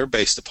interesting, and they're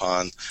based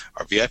upon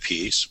our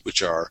VIPs,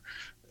 which are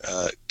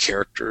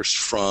characters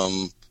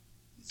from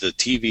the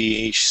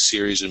TV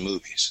series and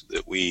movies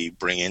that we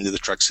bring into the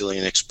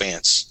Trexelian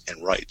Expanse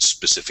and write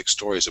specific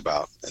stories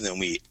about, and then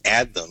we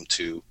add them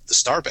to the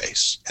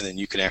starbase, and then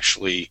you can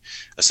actually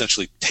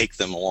essentially take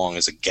them along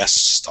as a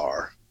guest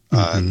star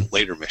on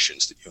later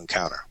missions that you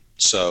encounter.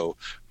 So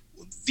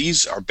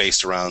these are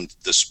based around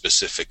the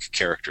specific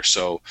character.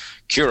 So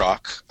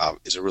Kirok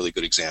is a really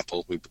good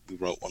example. We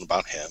wrote one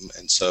about him.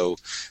 And so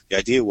the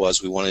idea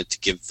was we wanted to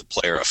give the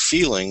player a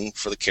feeling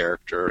for the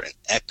character and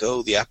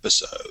echo the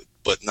episode,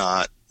 but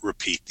not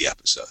repeat the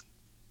episode.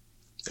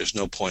 There's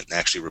no point in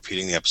actually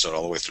repeating the episode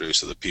all the way through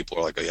so that people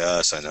are like, oh,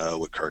 yes, I know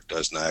what Kirk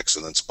does next.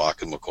 And then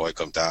Spock and McCoy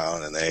come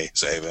down and they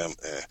save him.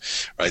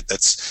 Right?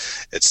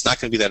 It's not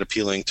going to be that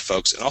appealing to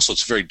folks. And also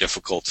it's very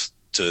difficult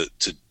to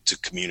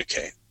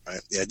communicate.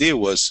 Right? The idea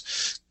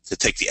was to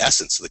take the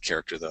essence of the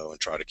character, though, and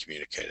try to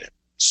communicate it.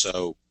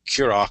 So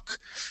Kirok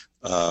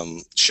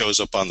shows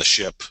up on the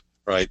ship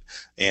right?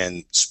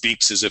 And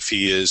speaks as if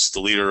he is the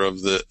leader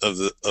of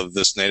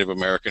this Native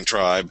American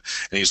tribe,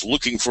 and he's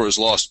looking for his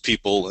lost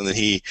people, and then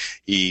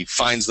he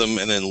finds them,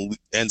 and then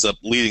ends up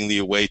leading the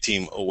away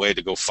team away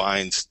to go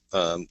find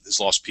his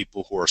lost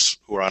people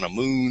who are on a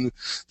moon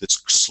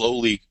that's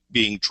slowly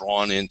being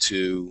drawn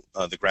into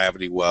the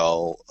gravity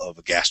well of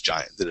a gas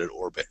giant that it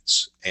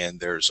orbits, and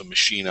there's a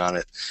machine on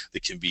it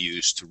that can be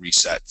used to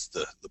reset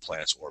the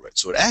planet's orbit.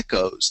 So it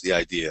echoes the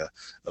idea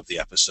of the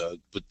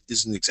episode, but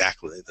isn't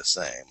exactly the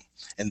same.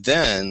 And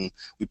then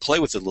we play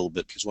with it a little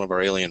bit because one of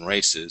our alien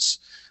races,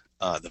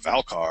 the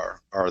Valkar,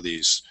 are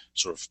these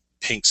sort of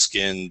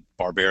pink-skinned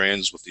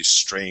barbarians with these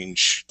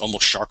strange,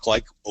 almost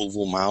shark-like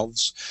oval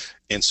mouths.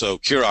 And so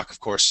Kirok, of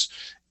course,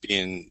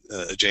 being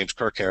a James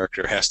Kirk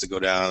character, has to go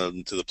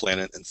down to the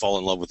planet and fall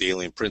in love with the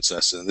alien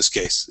princess. And in this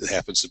case, it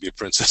happens to be a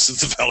princess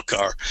of the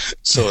Valkar.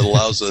 So it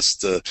allows us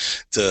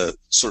to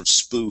sort of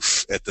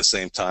spoof at the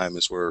same time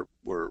as we're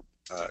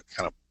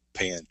kind of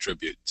paying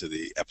tribute to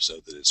the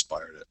episode that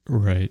inspired it.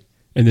 Right.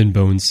 And then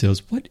Bones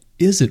says, "What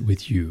is it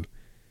with you?"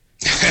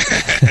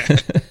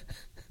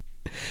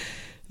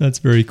 That's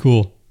very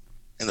cool.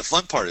 And the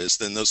fun part is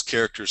then those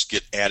characters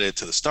get added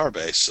to the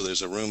starbase. So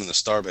there's a room in the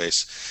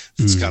starbase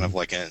that's kind of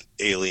like an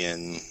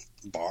alien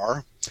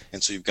bar.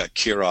 And so you've got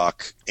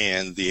Kirok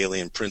and the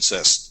alien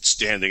princess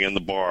standing in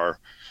the bar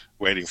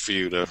waiting for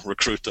you to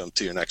recruit them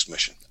to your next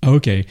mission.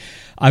 Okay.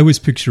 I was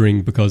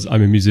picturing, because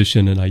I'm a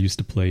musician and I used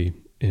to play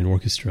in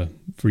orchestra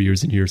for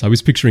years and years, I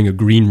was picturing a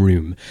green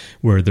room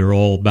where they're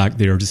all back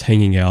there just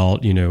hanging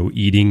out,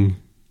 eating,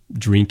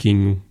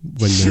 drinking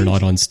when they're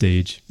not on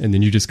stage. And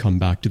then you just come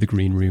back to the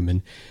green room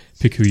and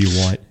pick who you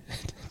want,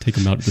 take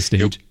them out to the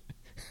stage.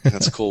 Yep.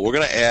 That's cool. We're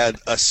going to add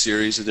a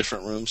series of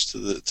different rooms to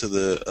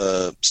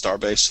the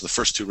starbase. So the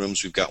first two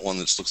rooms, we've got one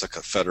that looks like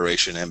a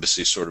Federation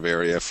embassy sort of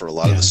area for a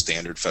lot of the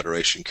standard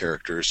Federation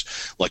characters,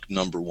 like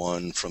Number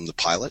One from the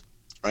pilot,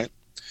 right?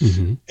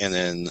 Mm-hmm. And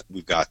then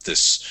we've got the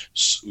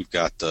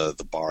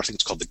bar, I think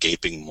it's called the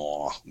Gaping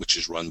Maw, which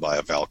is run by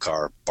a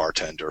Valkar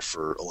bartender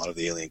for a lot of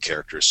the alien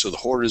characters. So the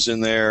Horde is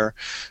in there.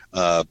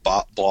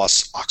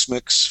 Boss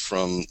Oxmix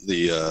from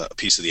the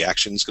Piece of the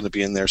Action is going to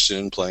be in there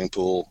soon playing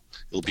pool.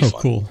 It'll be fun. Oh,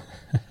 cool.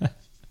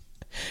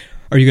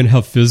 Are you going to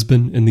have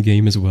Fizbin in the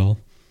game as well?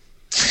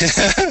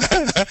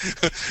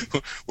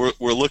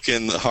 We're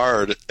looking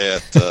hard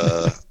at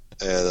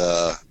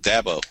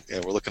Dabo. Yeah,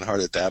 we're looking hard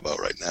at Dabo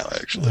right now,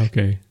 actually.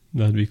 Okay.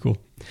 That'd be cool.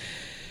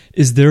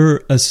 Is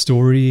there a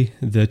story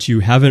that you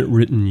haven't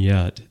written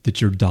yet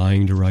that you're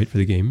dying to write for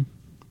the game?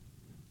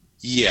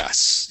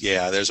 Yes.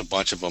 Yeah, there's a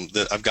bunch of them.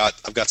 I've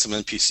got some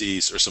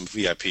NPCs or some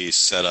VIPs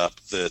set up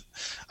that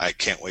I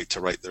can't wait to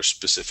write their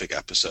specific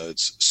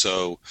episodes.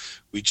 So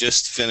we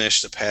just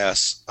finished a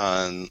pass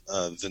on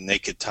the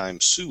Naked Time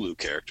Sulu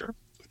character,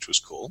 which was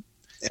cool.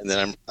 And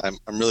then I'm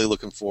really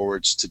looking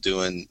forward to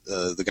doing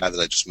the guy that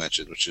I just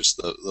mentioned, which is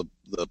the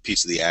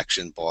Piece of the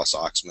Action boss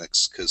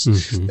Oxmix, because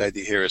the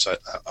idea here is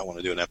I want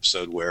to do an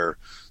episode where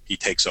he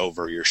takes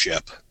over your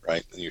ship,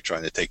 right, and you're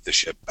trying to take the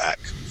ship back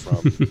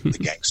from the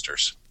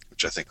gangsters,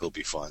 which I think will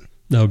be fun.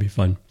 That would be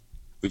fun.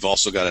 We've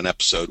also got an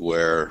episode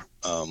where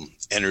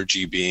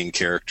energy being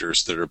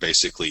characters that are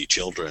basically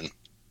children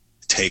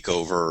take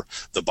over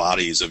the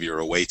bodies of your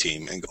away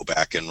team and go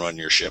back and run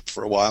your ship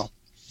for a while.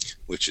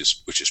 Which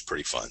is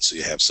pretty fun. So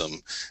you have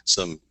some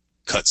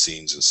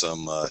cutscenes and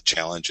some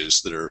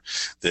challenges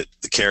that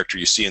the character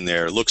you see in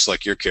there looks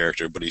like your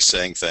character, but he's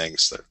saying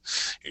things that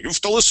you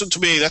have to listen to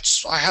me.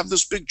 I have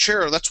this big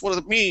chair. That's what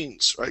it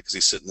means, right? Because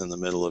he's sitting in the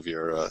middle of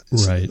your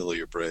middle of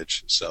your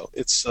bridge. So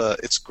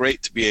it's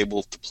great to be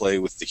able to play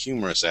with the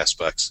humorous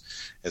aspects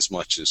as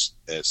much as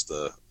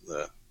the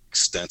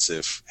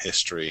extensive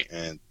history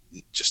and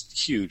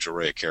just huge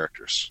array of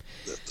characters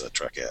that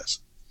Trek has.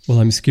 Well,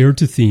 I'm scared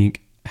to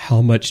think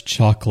how much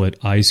chocolate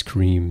ice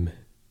cream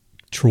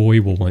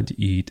Troy will want to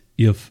eat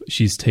if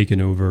she's taken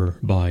over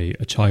by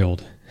a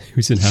child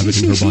who's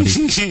inhabiting her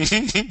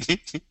body.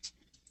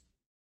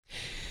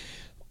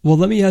 Well,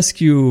 let me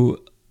ask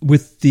you,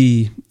 with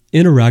the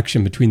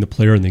interaction between the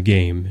player and the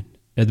game,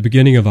 at the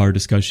beginning of our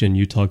discussion,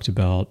 you talked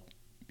about,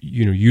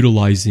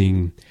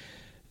 utilizing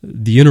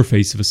the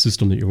interface of a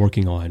system that you're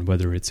working on,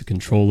 whether it's a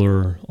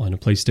controller on a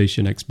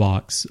PlayStation,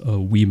 Xbox, a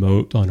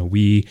Wiimote on a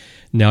Wii.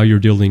 Now you're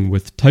dealing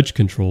with touch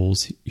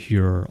controls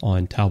here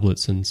on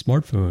tablets and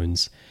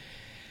smartphones.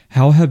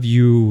 How have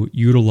you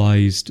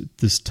utilized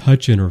this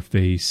touch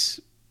interface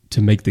to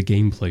make the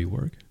gameplay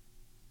work?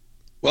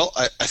 Well,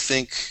 I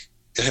think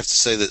I have to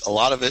say that a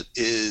lot of it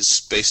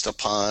is based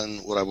upon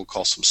what I would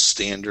call some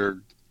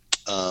standard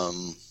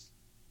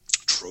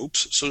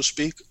tropes, so to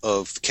speak,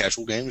 of the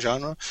casual game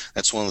genre.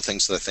 That's one of the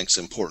things that I think is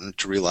important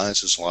to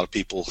realize is a lot of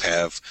people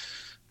have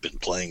been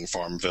playing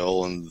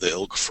Farmville and the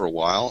ilk for a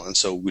while, and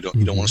so you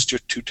don't want to steer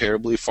too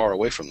terribly far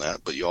away from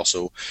that, but you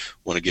also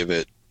want to give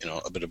it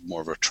a bit of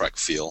more of a Trek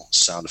feel.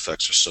 Sound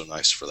effects are so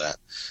nice for that.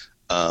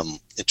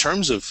 In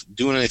terms of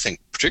doing anything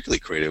particularly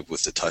creative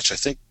with the touch, I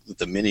think that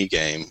the mini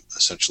game,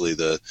 essentially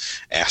the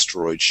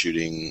asteroid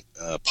shooting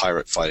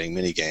pirate fighting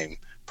mini game,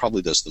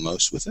 probably does the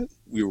most with it.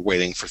 We were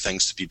waiting for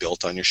things to be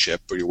built on your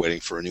ship, or you're waiting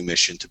for a new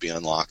mission to be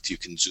unlocked. You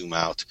can zoom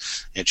out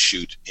and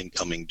shoot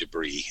incoming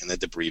debris, and the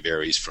debris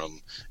varies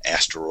from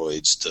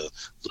asteroids to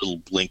little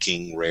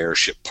blinking rare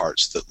ship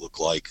parts that look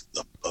like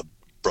a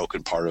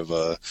broken part of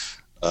a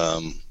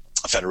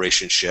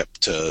Federation ship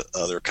to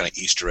other kind of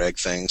Easter egg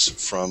things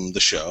from the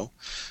show.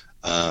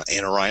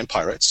 And Orion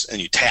pirates,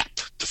 and you tap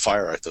to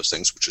fire at those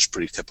things, which is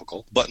pretty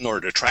typical. But in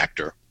order to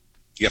tractor,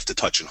 you have to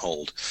touch and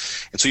hold.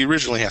 And so you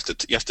originally have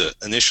to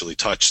initially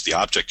touch the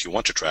object you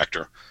want to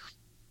tractor.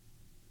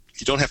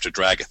 You don't have to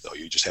drag it, though.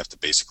 You just have to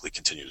basically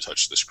continue to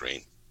touch the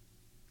screen.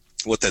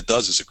 What that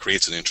does is it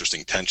creates an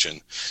interesting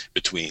tension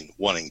between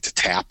wanting to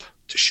tap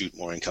to shoot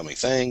more incoming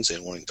things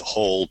and wanting to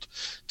hold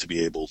to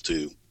be able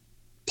to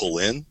pull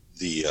in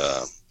the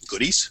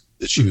goodies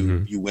that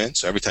you win.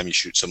 So every time you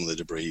shoot some of the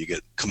debris, you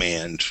get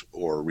command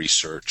or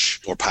research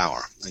or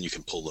power, and you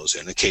can pull those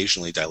in.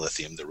 Occasionally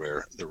dilithium,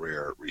 the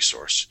rare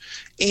resource.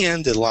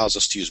 And it allows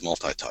us to use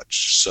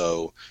multi-touch.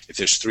 So if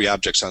there's 3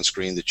 objects on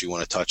screen that you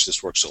want to touch,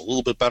 this works a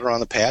little bit better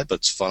on the pad, but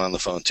it's fun on the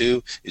phone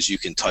too, is you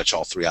can touch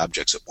all 3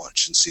 objects at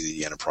once and see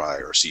the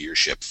Enterprise or see your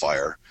ship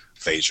fire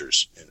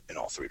phasers in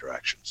all 3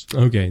 directions.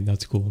 Okay,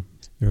 that's cool.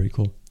 Very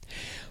cool.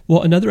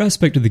 Well, another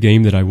aspect of the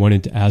game that I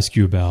wanted to ask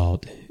you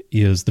about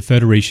is the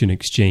Federation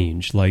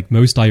Exchange. Like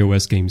most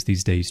iOS games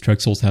these days,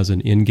 Trexels has an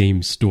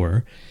in-game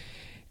store.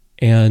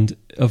 And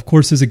of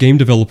course, as a game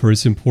developer,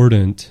 it's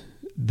important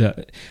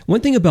that one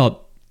thing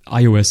about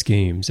iOS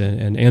games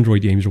and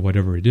Android games or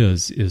whatever it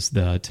is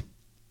that,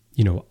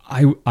 you know,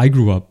 I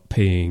grew up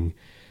paying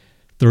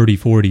 $30,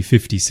 $40,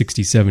 $50,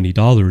 $60,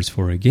 $70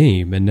 for a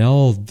game. And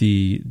now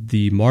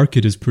the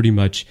market is pretty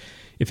much,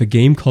 if a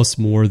game costs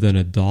more than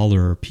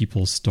 $1,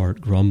 people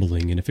start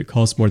grumbling. And if it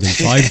costs more than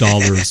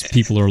 $5,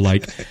 people are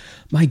like,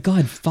 my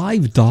God,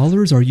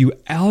 $5? Are you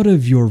out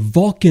of your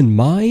Vulcan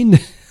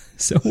mind?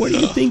 So what are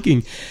you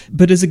thinking?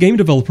 But as a game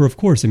developer, of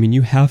course, I mean,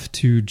 you have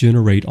to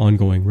generate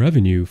ongoing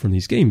revenue from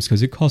these games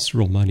because it costs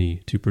real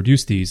money to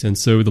produce these. And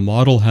so the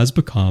model has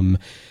become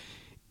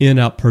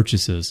in-app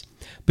purchases.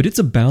 But it's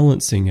a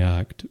balancing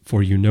act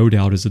for you, no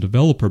doubt, as a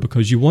developer,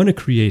 because you want to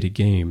create a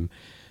game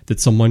that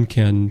someone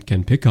can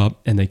pick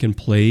up and they can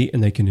play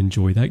and they can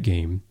enjoy that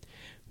game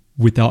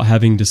without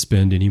having to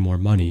spend any more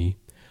money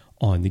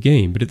on the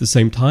game. But at the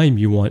same time,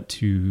 you want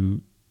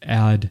to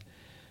add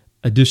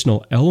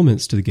additional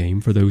elements to the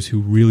game for those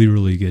who really,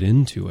 really get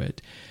into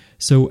it.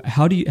 So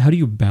how do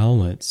you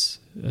balance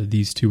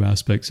these 2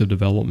 aspects of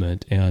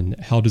development, and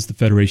how does the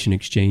Federation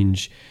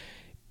Exchange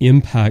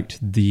impact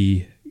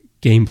the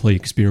gameplay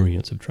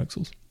experience of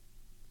Trexels?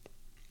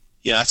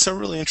 Yeah, that's a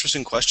really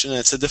interesting question, and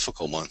it's a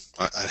difficult one,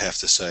 I'd have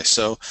to say.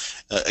 So,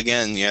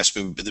 again, you asked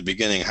me at the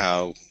beginning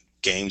how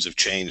games have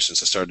changed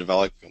since I started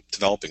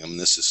developing them.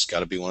 This has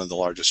got to be one of the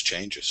largest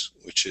changes,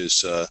 which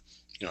is, I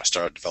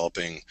started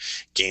developing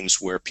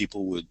games where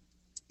people would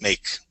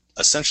make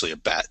essentially a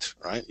bet,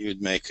 right? You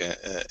would make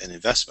an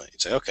investment.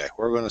 You'd say, okay,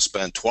 we're going to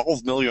spend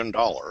 $12 million,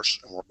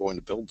 and we're going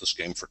to build this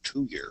game for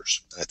 2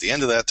 years. And at the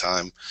end of that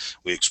time,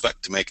 we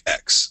expect to make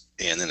X.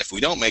 And then if we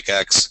don't make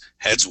X,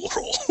 heads will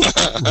roll.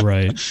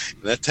 Right.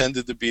 That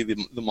tended to be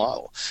the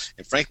model.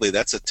 And frankly,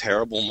 that's a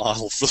terrible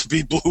model for the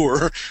people who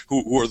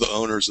are the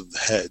owners of the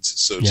heads,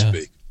 so to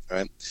speak.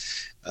 Right?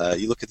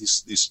 You look at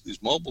these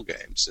mobile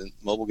games, and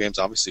mobile games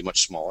obviously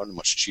much smaller and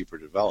much cheaper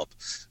to develop.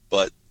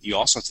 But you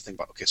also have to think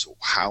about, okay, so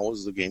how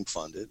was the game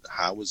funded?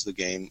 How was the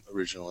game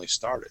originally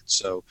started?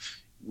 So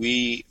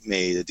we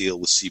made a deal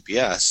with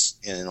CBS,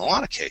 and in a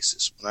lot of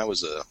cases, when I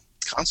was a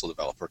console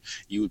developer,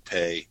 you would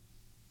pay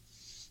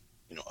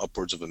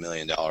upwards of $1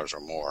 million or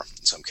more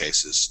in some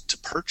cases to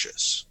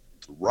purchase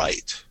the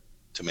right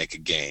to make a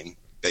game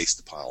based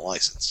upon a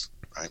license,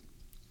 right?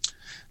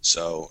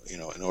 So,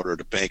 in order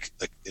to make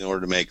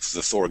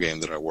the Thor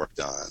game that I worked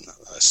on,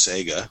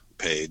 Sega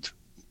paid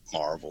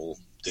Marvel,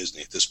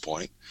 Disney at this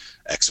point,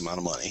 X amount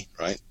of money,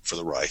 right, for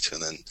the right,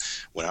 and then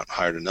went out and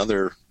hired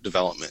another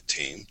development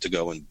team to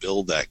go and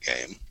build that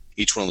game.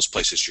 Each one of those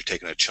places, you're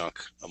taking a chunk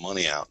of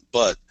money out,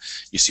 but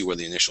you see where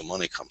the initial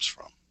money comes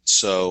from.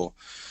 So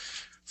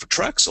for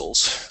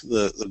Trexels,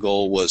 the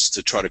goal was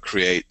to try to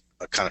create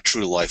a kind of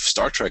true-to-life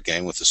Star Trek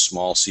game with a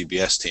small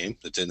CBS team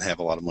that didn't have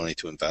a lot of money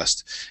to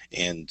invest,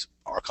 and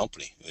our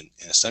company. And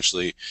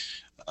essentially,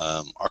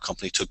 our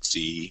company took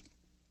the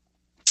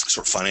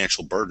sort of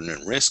financial burden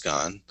and risk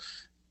on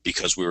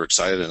because we were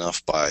excited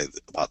enough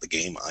about the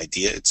game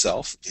idea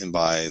itself and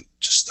by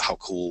just how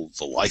cool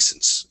the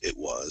license it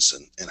was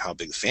and how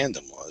big the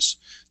fandom was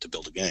to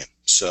build a game.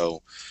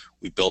 So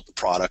we built the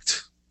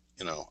product,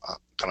 kind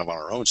of on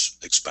our own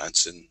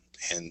expense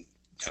and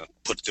kind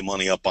of put the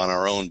money up on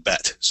our own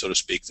bet, so to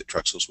speak, that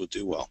Trexels would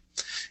do well.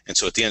 And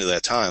so at the end of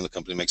that time, the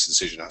company makes a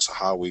decision as to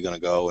how are we going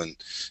to go and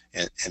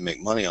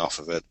make money off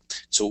of it.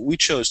 So what we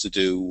chose to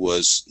do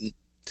was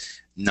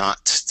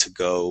not to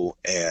go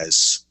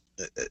as,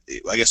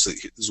 I guess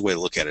this is a way to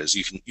look at it, is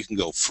you can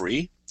go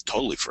free,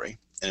 totally free,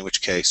 and in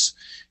which case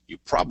you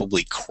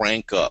probably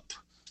crank up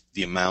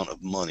the amount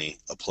of money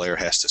a player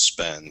has to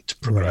spend to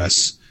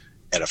progress.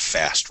 Right. at a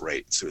fast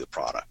rate through the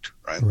product,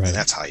 right? Right. And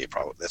that's how you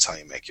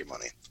make your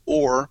money.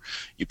 Or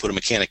you put a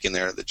mechanic in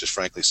there that just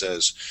frankly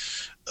says,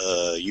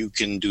 you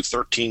can do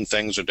 13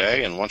 things a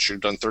day, and once you're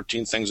done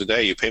 13 things a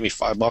day, you pay me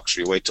 $5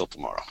 or you wait till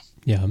tomorrow.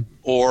 Yeah.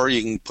 Or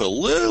you can put a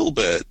little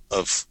bit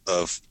of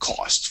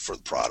cost for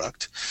the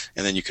product,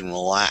 and then you can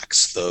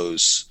relax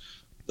those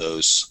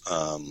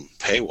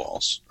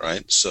paywalls,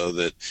 right? So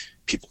that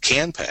people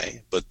can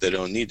pay, but they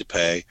don't need to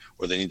pay,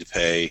 or they need to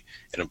pay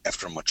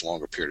after a much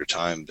longer period of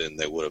time than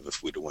they would have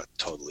if we'd have went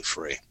totally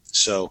free.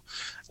 So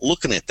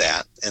looking at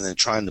that and then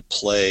trying to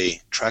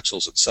play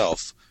Trexels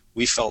itself,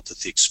 we felt that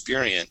the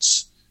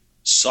experience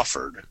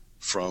suffered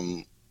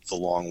from the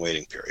long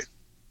waiting period,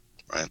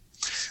 right?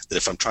 That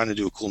if I'm trying to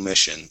do a cool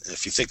mission, and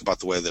if you think about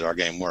the way that our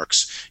game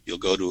works, you'll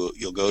go to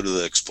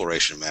the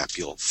exploration map,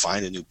 you'll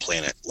find a new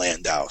planet,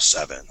 Landau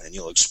 7, and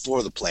you'll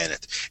explore the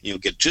planet, and you'll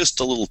get just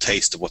a little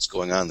taste of what's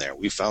going on there.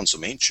 We found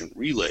some ancient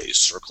relays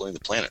circling the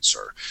planet,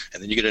 sir.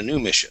 And then you get a new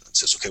mission that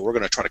says, okay, we're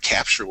going to try to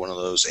capture one of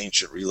those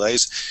ancient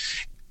relays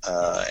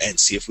and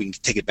see if we can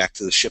take it back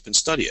to the ship and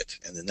study it.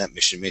 And then that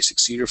mission may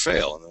succeed or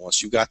fail. And then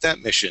once you got that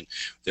mission,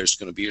 there's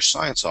going to be your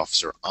science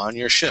officer on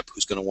your ship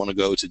who's going to want to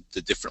go to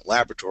the different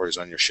laboratories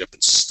on your ship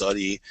and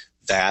study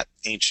that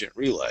ancient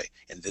relay.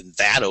 And then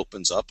that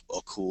opens up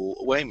a cool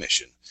away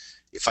mission.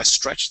 If I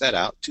stretch that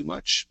out too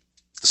much,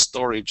 the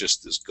story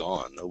just is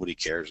gone. Nobody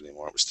cares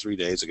anymore. It was 3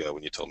 days ago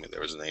when you told me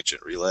there was an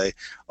ancient relay.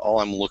 All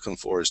I'm looking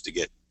for is to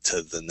get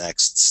to the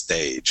next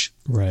stage.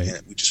 Right.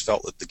 And we just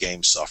felt that the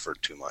game suffered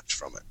too much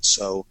from it.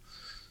 So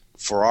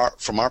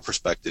from our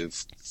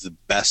perspective, the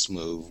best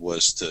move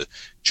was to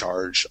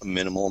charge a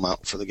minimal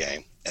amount for the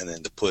game, and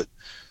then to put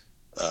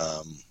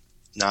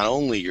not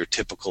only your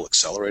typical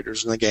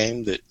accelerators in the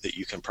game that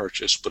you can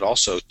purchase, but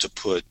also to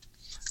put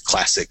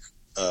classic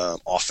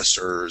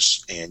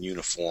officers and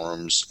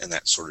uniforms and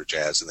that sort of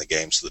jazz in the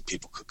game so that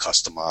people could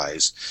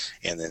customize.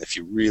 And then if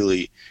you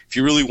really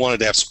wanted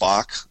to have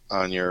Spock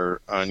on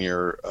your as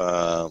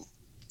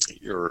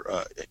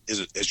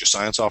your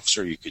science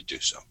officer, you could do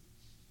so.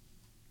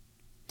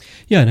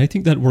 Yeah, and I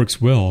think that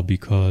works well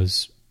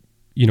because,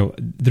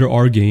 there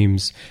are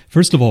games.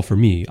 First of all, for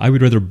me, I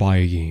would rather buy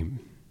a game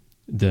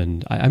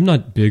than I'm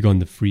not big on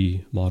the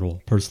free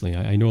model personally.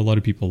 I know a lot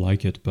of people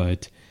like it,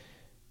 but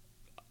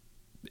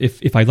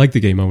if I like the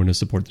game, I want to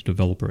support the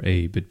developer,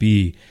 A. But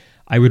B,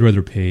 I would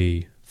rather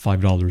pay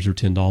 $5 or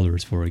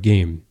 $10 for a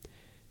game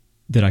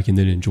that I can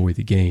then enjoy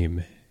the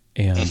game.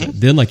 And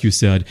then, like you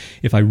said,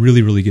 if I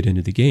really, really get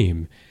into the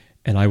game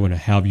and I want to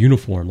have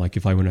uniform, like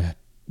if I want to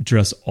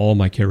dress all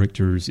my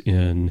characters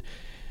in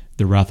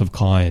the Wrath of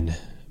Khan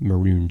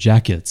maroon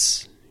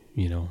jackets,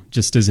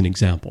 just as an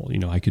example,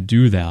 I could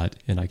do that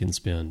and I can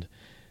spend,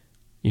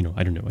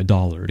 I don't know,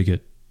 $1 to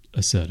get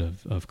a set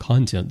of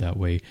content that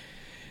way.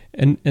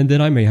 And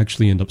then I may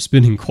actually end up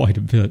spending quite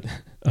a bit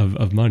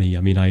of money.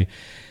 I mean,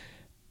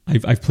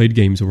 I've played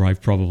games where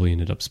I've probably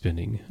ended up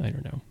spending, I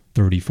don't know,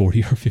 $30,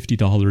 $40, or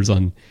 $50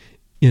 on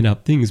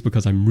in-app things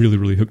because I'm really,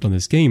 really hooked on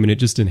this game, and it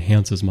just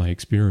enhances my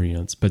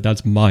experience. But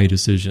that's my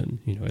decision,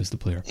 as the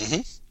player.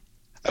 Mm-hmm.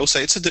 I will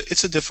say it's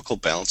a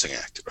difficult balancing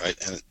act, right?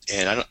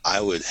 And I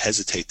would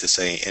hesitate to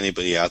say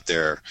anybody out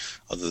there,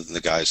 other than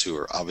the guys who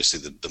are obviously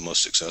the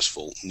most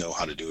successful, know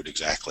how to do it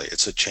exactly.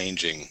 It's a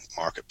changing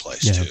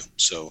marketplace too.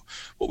 So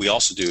what we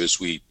also do is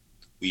we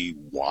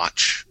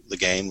watch the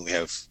game. We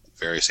have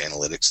various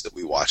analytics that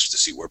we watch to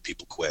see where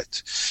people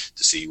quit,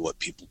 to see what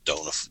people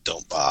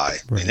don't buy.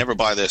 Right. They never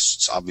buy this.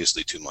 It's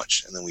obviously too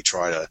much, and then we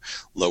try to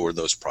lower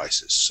those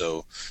prices.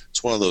 So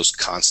it's one of those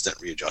constant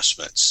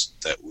readjustments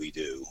that we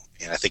do,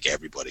 and I think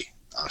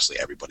honestly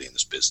everybody in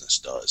this business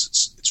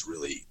does. It's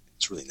really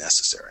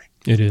necessary.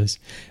 It is.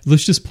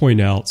 Let's just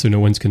point out, so no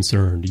one's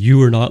concerned,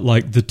 you are not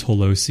like the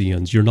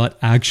Tolosians. You're not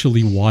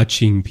actually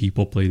watching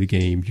people play the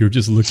game. You're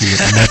just looking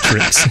at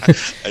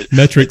metrics,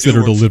 metrics that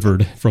are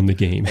delivered from the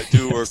game. I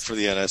do work for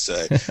the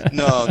NSA.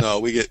 No,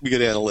 we get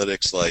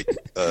analytics like,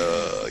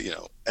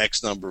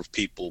 X number of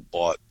people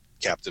bought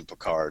Captain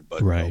Picard,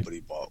 but nobody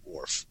bought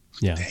Worf.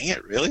 Yeah. Dang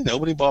it, really?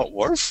 Nobody bought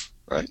Worf?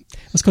 Right?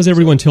 That's because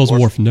everyone tells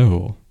Worf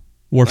no.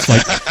 Worf's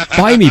like,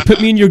 buy me, put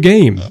me in your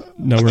game.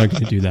 No, we're not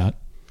going to do that.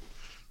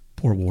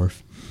 Poor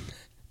Worf.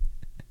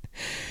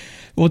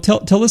 Well,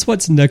 tell us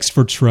what's next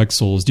for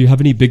Trexels. Do you have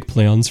any big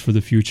plans for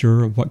the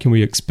future? What can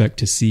we expect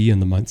to see in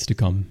the months to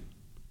come?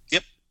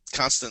 Yep,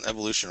 constant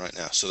evolution right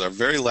now. So our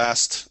very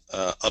last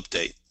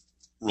update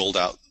rolled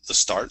out the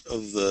start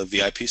of the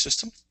VIP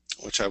system,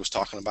 which I was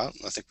talking about.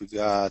 I think we've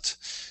got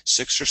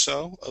 6 or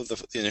so of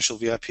the initial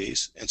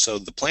VIPs. And so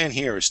the plan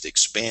here is to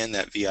expand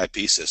that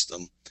VIP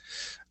system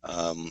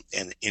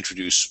and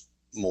introduce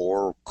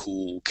more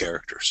cool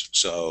characters.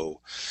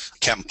 So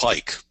Captain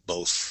Pike,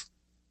 both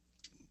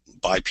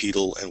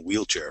bipedal and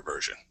wheelchair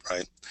version,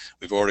 right?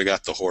 We've already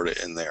got the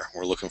Horta in there.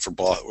 We're looking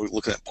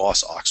at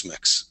Boss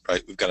Oxmix,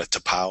 right? We've got a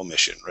T'Pau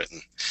mission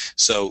written.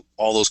 So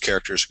all those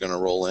characters are going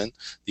to roll in.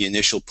 The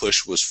initial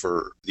push was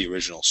for the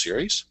original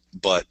series,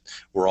 but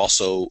we're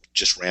also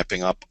just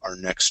ramping up our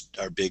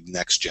big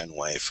next gen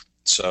wave.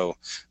 So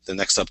the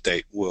next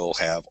update will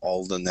have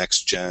all the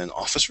next gen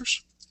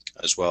officers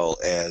as well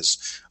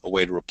as a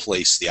way to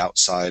replace the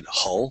outside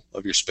hull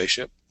of your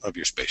starship,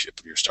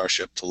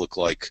 to look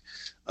like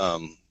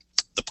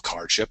the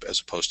Picard ship as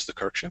opposed to the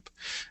Kirk ship,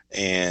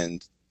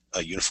 and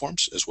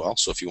uniforms as well.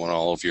 So if you want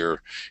all of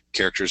your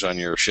characters on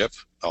your ship,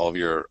 all of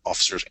your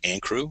officers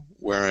and crew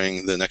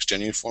wearing the next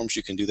gen uniforms,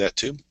 you can do that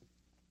too.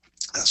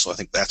 So I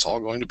think that's all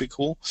going to be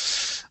cool.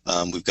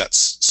 We've got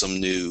some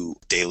new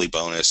daily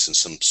bonus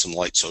and some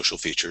light social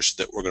features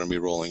that we're going to be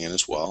rolling in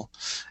as well.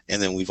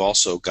 And then we've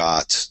also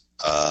got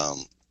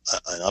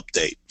an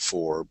update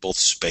for both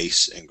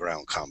space and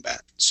ground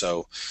combat.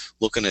 So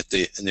looking at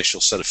the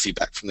initial set of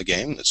feedback from the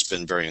game, it's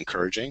been very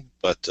encouraging,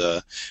 but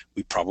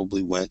we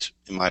probably went,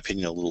 in my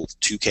opinion, a little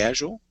too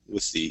casual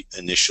with the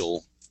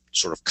initial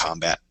sort of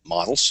combat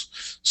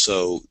models.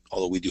 So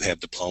although we do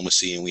have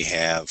diplomacy and we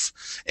have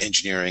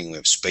engineering, we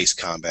have space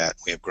combat,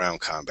 we have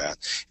ground combat,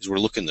 is we're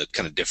looking to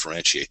kind of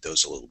differentiate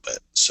those a little bit.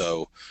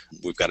 So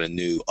we've got a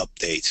new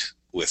update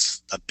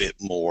with a bit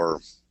more,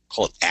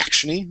 call it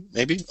actiony,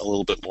 maybe a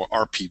little bit more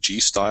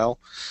RPG style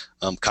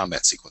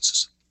combat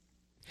sequences.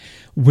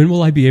 When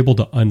will I be able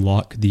to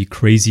unlock the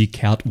crazy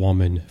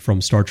Catwoman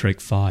from Star Trek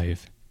V?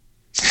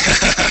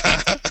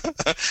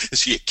 Is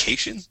she a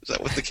Cation? Is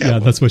that what the cat? Yeah,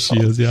 that's what she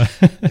is. Yeah.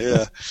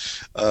 Yeah,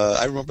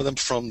 I remember them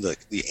from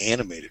the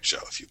animated show,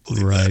 if you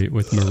believe right, that.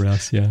 with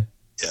Maress. Yeah.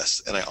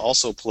 Yes, and I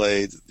also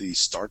played the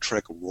Star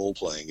Trek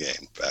role-playing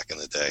game back in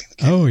the day.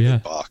 Oh yeah,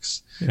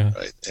 box. Yeah,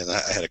 right. And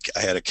I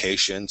had a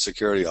Cation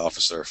security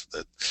officer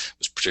that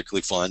was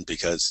particularly fun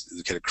because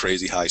it had a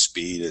crazy high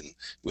speed, and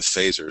with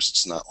phasers,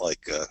 it's not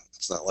like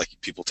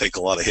people take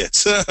a lot of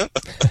hits.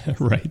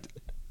 Right.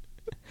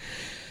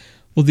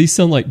 Well, these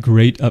sound like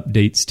great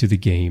updates to the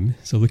game,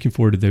 so looking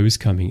forward to those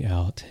coming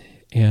out.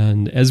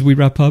 And as we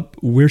wrap up,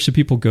 where should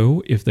people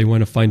go if they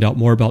want to find out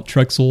more about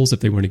Trexels, if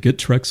they want to get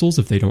Trexels,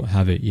 if they don't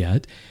have it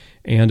yet,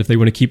 and if they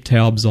want to keep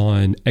tabs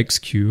on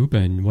X-Cube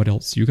and what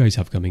else you guys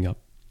have coming up?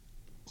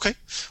 Okay.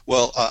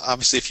 Well,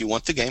 obviously, if you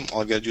want the game,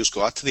 all you got to do is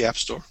go out to the App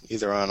Store,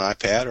 either on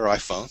iPad or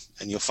iPhone,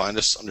 and you'll find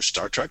us under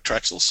Star Trek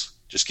Trexels.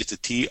 Just get the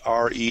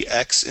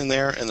TREX in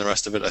there, and the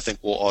rest of it, I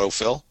think, will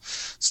autofill.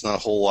 It's not a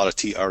whole lot of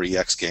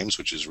TREX games,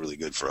 which is really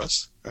good for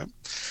us. Right?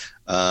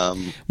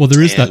 Well,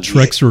 there is that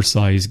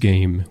Trexercise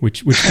game,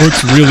 which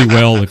works really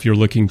well if you're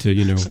looking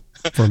to,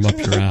 firm up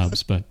your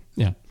abs. But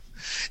yeah.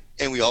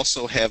 And we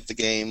also have the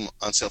game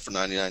on sale for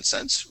 99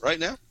 cents right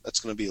now. That's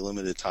going to be a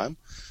limited time.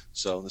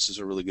 So this is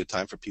a really good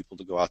time for people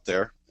to go out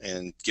there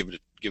and give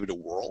it a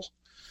whirl.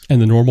 And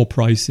the normal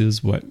price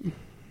is what?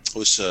 It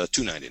was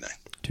 $2.99.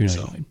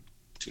 $2.99.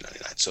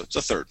 $2.99. So it's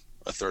a third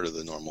of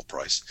the normal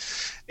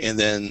price. And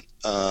then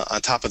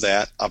on top of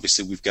that,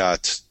 obviously we've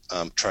got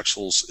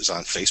Trexels is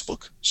on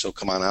Facebook, so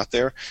come on out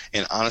there.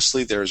 And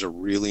honestly, there's a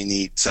really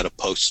neat set of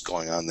posts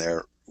going on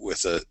there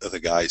with the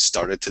guy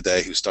started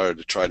today who started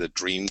to try to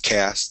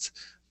dreamcast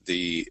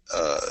the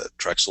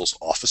Trexels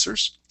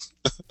officers.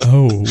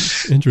 Oh,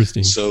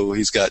 interesting. So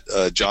he's got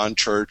John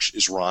Church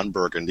is Ron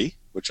Burgundy,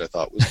 which I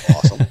thought was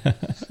awesome.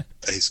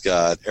 He's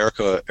got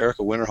Erica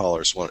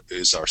Winterhaller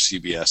is our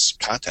CBS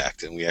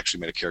contact, and we actually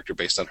made a character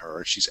based on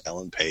her. She's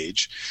Ellen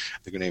Page.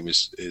 I think her name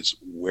is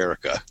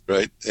Werica,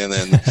 right? And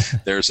then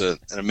there's an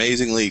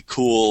amazingly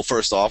cool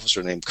first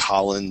officer named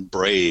Colin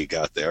Bragg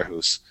out there,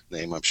 whose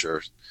name I'm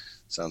sure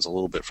sounds a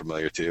little bit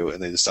familiar too.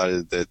 And they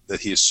decided that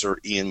he is Sir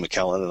Ian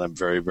McKellen, and I'm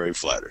very, very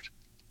flattered.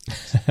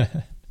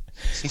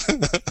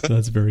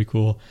 That's very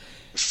cool.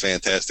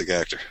 Fantastic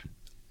actor.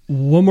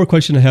 One more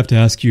question I have to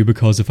ask you,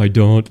 because if I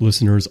don't,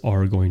 listeners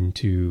are going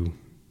to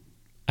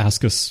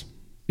ask us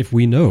if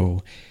we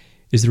know.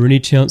 Is there any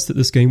chance that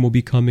this game will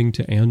be coming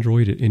to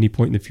Android at any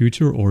point in the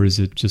future, or is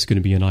it just going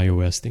to be an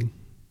iOS thing?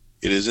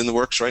 It is in the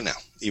works right now.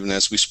 Even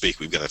as we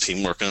speak, we've got a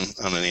team working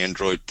on an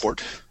Android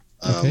port.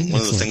 One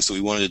of the things that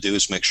we wanted to do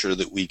is make sure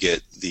that we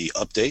get the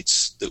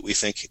updates that we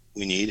think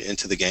we need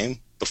into the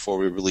game before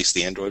we release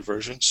the Android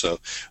version. So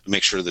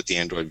make sure that the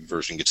Android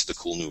version gets the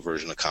cool new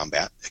version of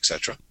combat,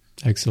 etc.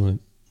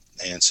 Excellent.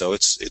 And so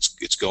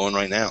it's going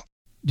right now.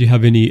 Do you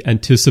have any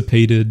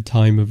anticipated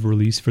time of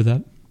release for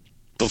that?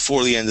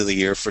 Before the end of the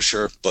year, for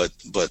sure. But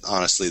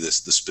honestly, the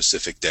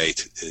specific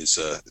date is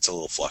it's a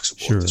little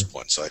flexible at this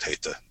point. So I'd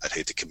hate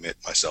to commit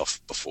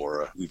myself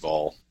before we've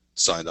all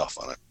signed off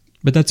on it.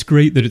 But that's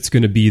great that it's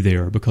going to be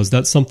there, because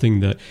that's something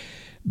that,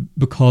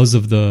 because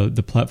of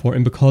the platform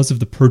and because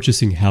of the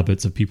purchasing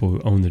habits of people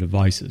who own the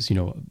devices,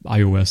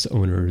 iOS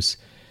owners,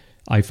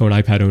 iPhone,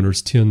 iPad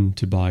owners tend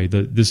to buy,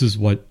 this is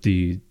what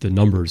the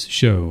numbers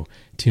show,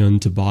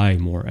 tend to buy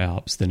more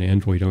apps than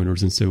Android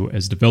owners. And so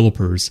as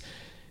developers,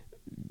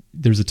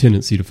 there's a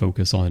tendency to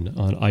focus on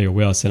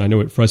iOS. And I know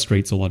it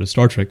frustrates a lot of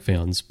Star Trek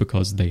fans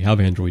because they have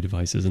Android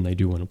devices and they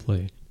do want to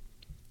play.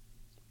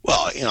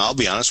 Well, I'll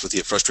be honest with you,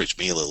 it frustrates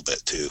me a little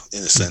bit too,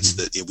 in the sense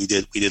that we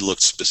did look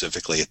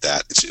specifically at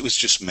that. It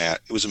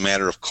was a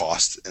matter of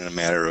cost and a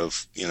matter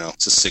of,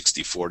 it's a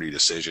 60-40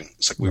 decision.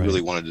 It's like we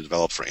really wanted to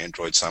develop for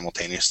Android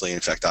simultaneously.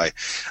 In fact, I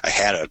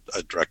had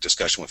a direct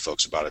discussion with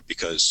folks about it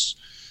because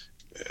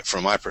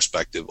from my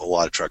perspective, a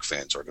lot of Trek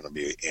fans are going to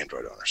be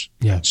Android owners.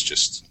 Yeah. It's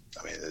just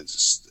I mean,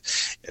 it's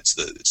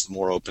the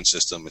more open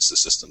system. It's the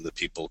system that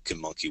people can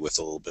monkey with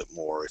a little bit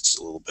more. It's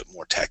a little bit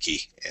more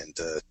techy, and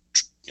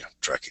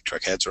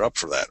Trek heads are up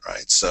for that,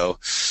 right? So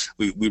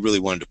we really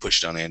wanted to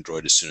push down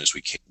Android as soon as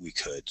we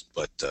could.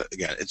 But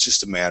again, it's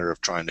just a matter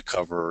of trying to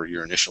cover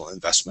your initial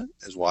investment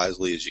as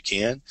wisely as you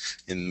can,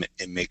 and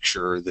make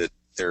sure that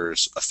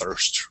there's a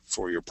thirst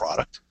for your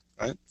product,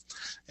 right?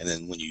 And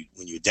then when you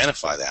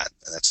identify that,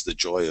 and that's the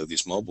joy of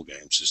these mobile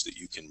games, is that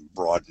you can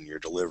broaden your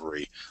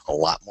delivery a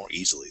lot more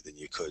easily than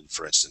you could,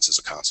 for instance, as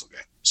a console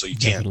game. So you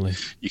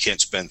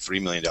can't spend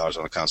 $3 million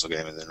on a console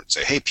game and then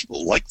say, hey,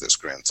 people like this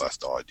Grand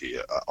Theft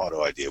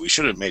Auto idea. We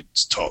should have spent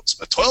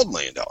 $12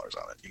 million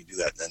on it. You can do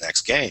that in the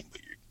next game,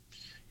 but you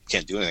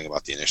can't do anything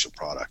about the initial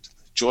product.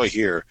 The joy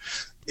here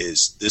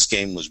is this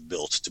game was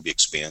built to be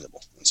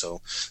expandable. And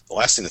so the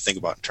last thing to think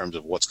about in terms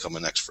of what's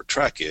coming next for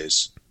Trek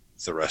is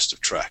the rest of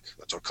Trek.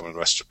 That's what coming the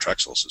rest of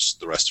Trexels is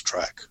the rest of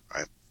Trek,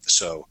 right?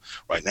 So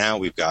right now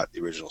we've got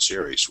the original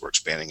series. We're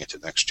expanding into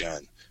next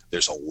gen.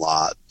 There's a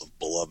lot of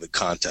beloved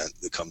content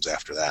that comes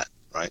after that,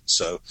 right?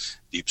 So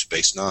Deep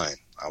Space Nine.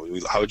 How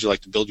would you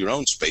like to build your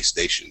own space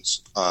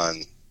stations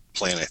on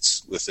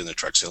planets within the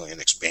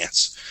Trexelian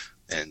Expanse,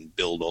 and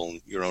build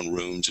your own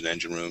rooms and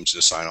engine rooms and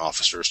assign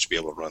officers to be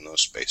able to run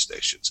those space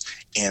stations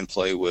and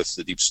play with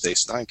the Deep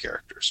Space Nine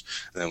characters?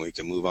 And then we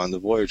can move on to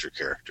Voyager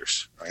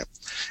characters, right?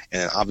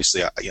 And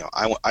obviously,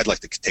 I'd like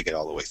to take it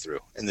all the way through.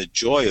 And the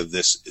joy of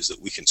this is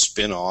that we can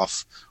spin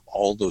off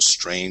all those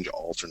strange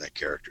alternate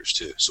characters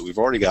too. So we've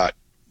already got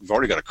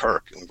a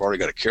Kirk, and we've already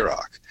got a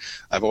Kirok.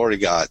 I've already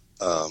got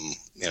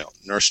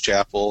Nurse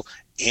Chapel,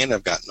 and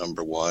I've got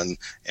Number One,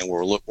 and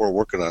we're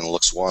working on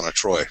Luxwana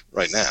Troy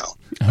right now.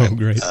 Oh,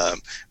 great!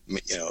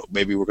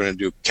 Maybe we're going to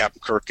do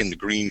Captain Kirk in the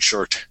green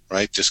shirt,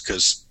 right? Just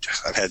because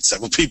I've had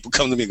several people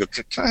come to me and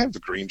go, "Can I have the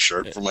green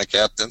shirt for my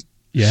captain?"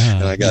 Yeah,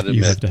 and I got to admit,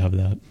 you have to have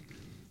that.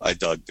 I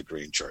dug the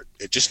green shirt.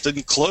 It just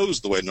didn't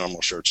close the way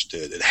normal shirts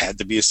did. It had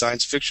to be a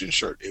science fiction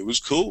shirt. It was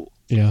cool.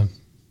 Yeah.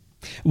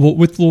 Well,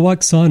 with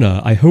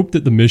Luxwana, I hope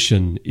that the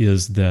mission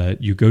is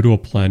that you go to a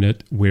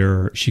planet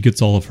where she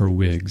gets all of her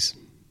wigs,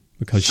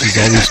 because she's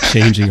always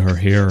changing her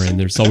hair, and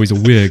there's always a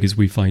wig, as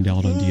we find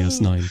out on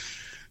DS9.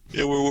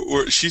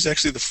 Yeah, she's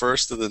actually the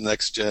first of the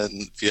next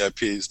gen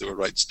VIPs that we're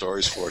writing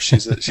stories for.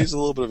 She's a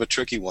little bit of a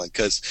tricky one,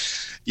 because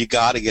you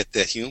got to get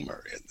that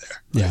humor in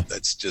there. Right? Yeah,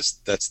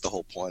 that's the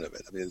whole point of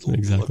it. I mean,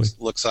 exactly.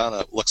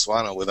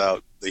 Luxwana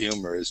without the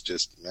humor is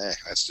just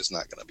that's just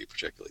not going to be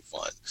particularly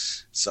fun.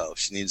 So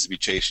she needs to be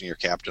chasing your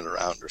captain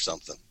around or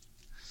something,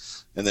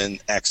 and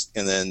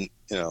then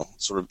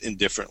sort of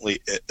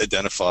indifferently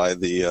identify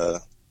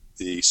the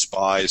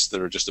spies that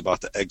are just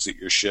about to exit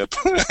your ship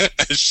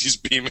as she's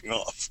beaming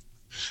off.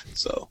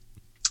 So,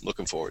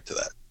 looking forward to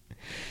that.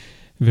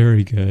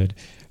 Very good.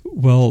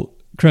 Well,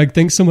 Craig,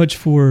 thanks so much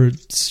for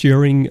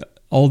sharing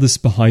all this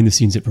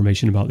behind-the-scenes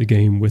information about the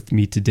game with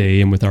me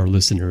today and with our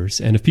listeners.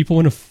 And if people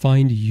want to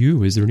find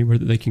you, is there anywhere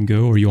that they can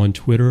go? Are you on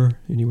Twitter,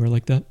 anywhere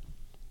like that?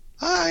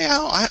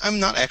 I'm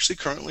not actually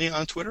currently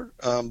on Twitter,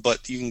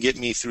 but you can get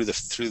me through the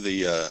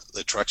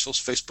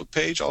Trexels Facebook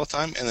page all the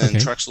time, and then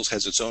Trexels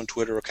has its own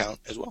Twitter account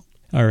as well.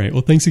 All right.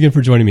 Well, thanks again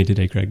for joining me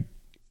today, Craig.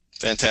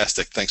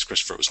 Fantastic. Thanks,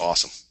 Christopher. It was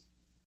awesome.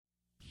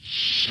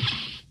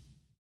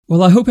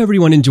 Well, I hope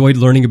everyone enjoyed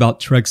learning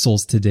about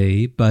Trexels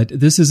today, but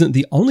this isn't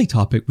the only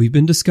topic we've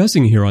been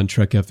discussing here on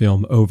Trek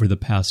FM over the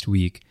past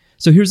week.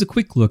 So here's a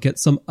quick look at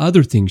some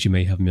other things you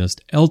may have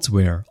missed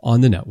elsewhere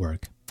on the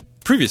network.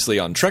 Previously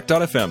on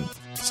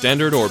Trek.fm,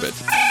 Standard Orbit.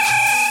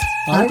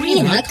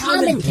 Arena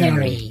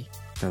Commentary.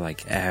 They're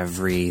like,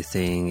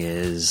 everything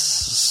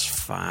is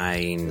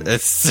fine.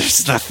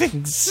 There's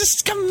nothing.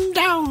 Just come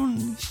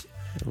down.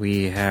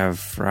 We have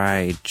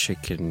fried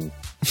chicken.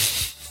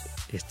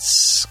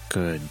 It's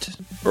good.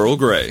 Earl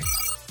Grey.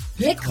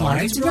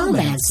 Picard's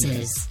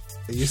Romances.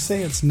 You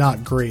say it's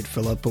not great,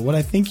 Philip, but what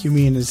I think you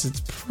mean is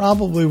it's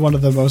probably one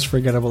of the most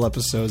forgettable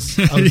episodes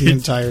of the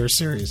entire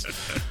series.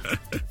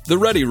 The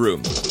Ready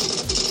Room.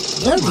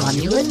 The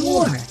Romulan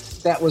War.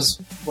 That was,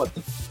 the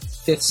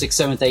 5th,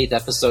 6th, 7th, 8th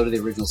episode of the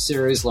original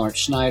series. Lawrence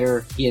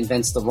Schneider, he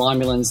invents the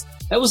Romulans.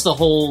 That was the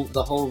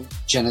whole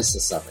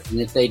genesis of it.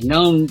 And if they'd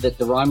known that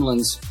the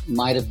Romulans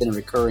might have been a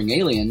recurring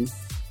alien,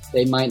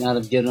 they might not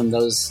have given them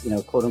those,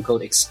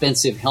 quote-unquote,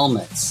 expensive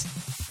helmets.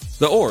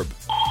 The Orb.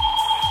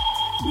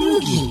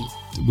 Rugi.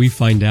 We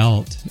find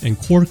out, and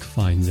Quark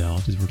finds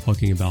out, as we're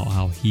talking about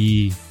how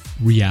he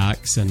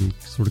reacts and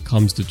sort of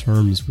comes to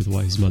terms with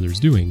what his mother's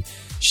doing.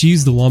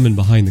 She's the woman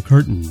behind the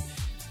curtain.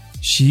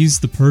 She's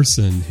the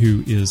person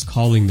who is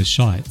calling the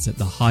shots at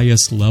the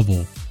highest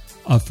level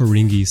of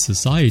Ferengi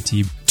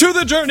society. To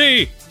the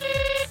journey!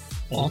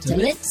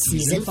 Ultimate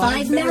Season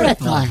 5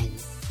 Marathon.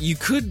 You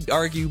could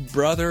argue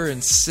brother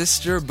and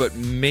sister, but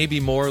maybe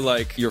more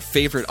like your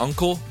favorite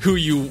uncle, who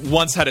you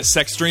once had a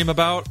sex dream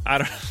about. I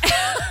don't know.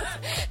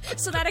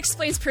 So that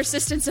explains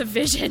persistence of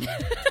vision.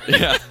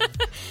 Yeah.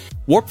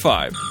 Warp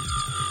 5.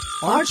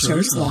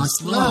 Archer's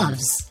Lost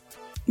Loves.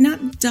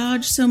 Not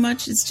dodge so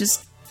much, it's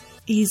just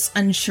he's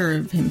unsure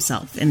of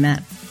himself in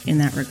that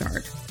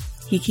regard.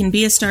 He can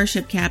be a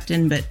starship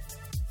captain, but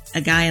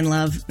a guy in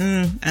love.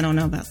 I don't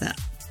know about that.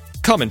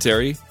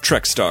 Commentary,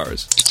 Trek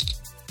Stars.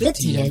 The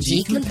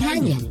TNG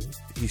Companion.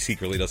 He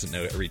secretly doesn't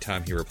know every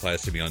time he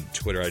replies to me on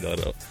Twitter, I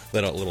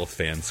let out a little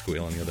fan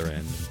squeal on the other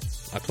end.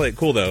 I play it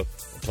cool, though.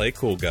 I play it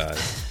cool,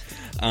 guys.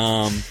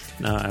 No,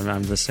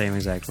 I'm the same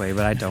exact way,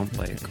 but I don't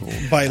play it cool.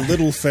 By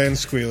little fan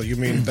squeal, you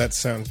mean that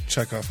sound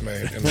Chekhov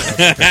made in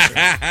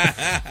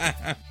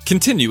the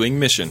Continuing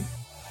Mission.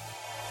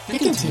 The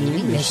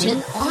Continuing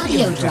Mission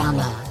audio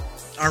drama.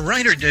 Our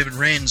writer, David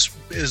Rains,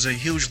 is a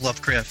huge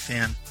Lovecraft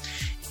fan,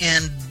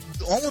 and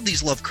all of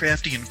these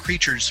Lovecraftian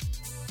creatures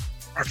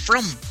are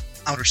from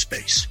outer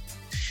space.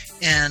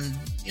 And,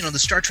 you know, the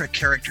Star Trek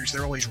characters,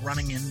 they're always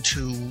running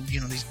into,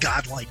 you know, these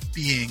godlike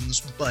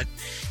beings, but,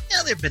 you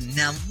know, they're they're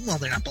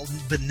not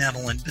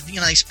benevolent, but, you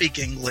know, they speak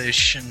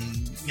English,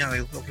 and, you know, they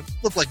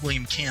look like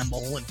William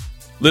Campbell. And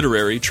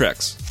Literary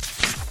Treks.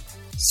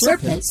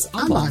 Serpents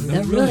Among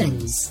the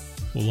Ruins.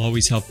 We'll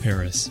always have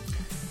Paris.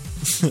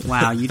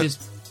 Wow, you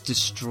just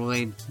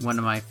destroyed one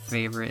of my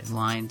favorite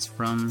lines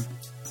from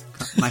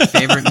my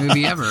favorite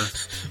movie ever.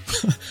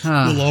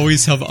 We'll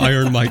always have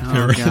Iron Mike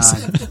Paris.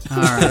 God. All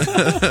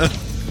right.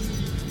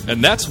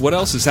 And that's what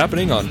else is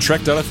happening on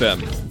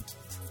Trek.fm.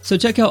 So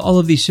check out all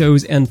of these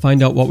shows and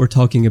find out what we're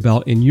talking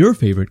about in your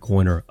favorite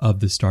corner of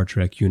the Star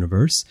Trek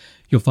universe.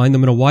 You'll find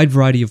them in a wide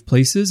variety of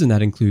places, and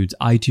that includes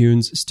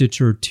iTunes,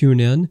 Stitcher,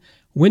 TuneIn,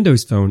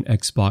 Windows Phone,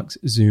 Xbox,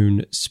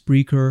 Zune,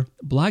 Spreaker,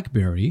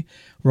 BlackBerry.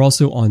 We're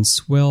also on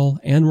Swell,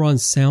 and we're on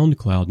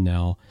SoundCloud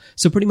now.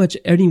 So pretty much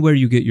anywhere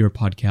you get your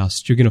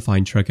podcasts, you're going to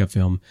find Trek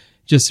FM.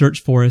 Just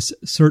search for us,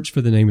 search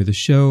for the name of the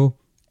show,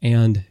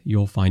 and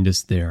you'll find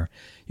us there.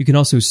 You can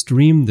also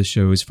stream the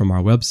shows from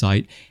our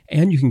website,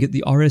 and you can get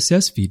the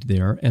RSS feed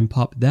there and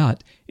pop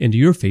that into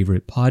your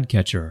favorite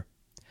podcatcher.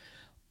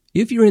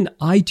 If you're in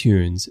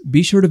iTunes,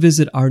 be sure to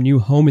visit our new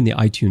home in the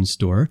iTunes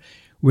Store,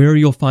 where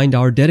you'll find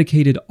our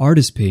dedicated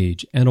artist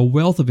page and a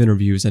wealth of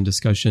interviews and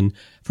discussion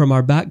from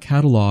our back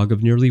catalog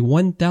of nearly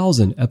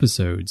 1,000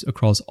 episodes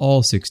across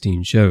all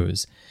 16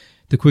 shows.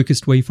 The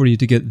quickest way for you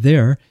to get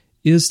there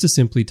is to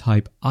simply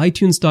type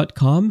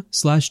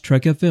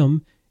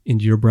itunes.com/trekfm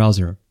into your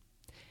browser.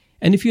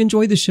 And if you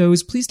enjoy the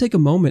shows, please take a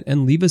moment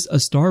and leave us a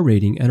star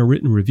rating and a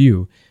written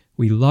review.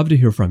 We love to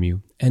hear from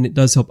you, and it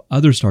does help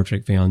other Star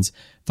Trek fans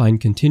find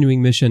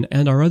Continuing Mission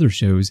and our other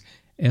shows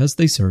as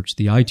they search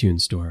the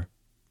iTunes Store.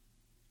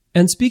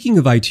 And speaking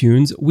of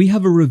iTunes, we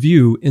have a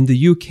review in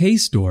the UK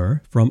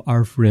store from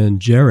our friend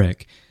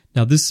Jarek.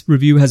 Now, this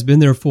review has been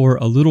there for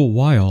a little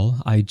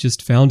while. I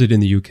just found it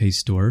in the UK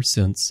store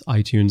since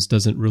iTunes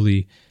doesn't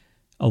really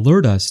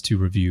alert us to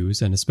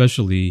reviews, and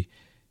especially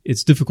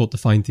it's difficult to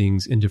find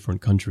things in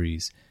different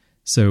countries.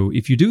 So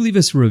if you do leave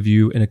us a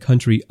review in a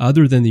country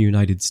other than the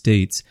United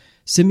States,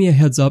 send me a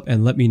heads up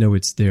and let me know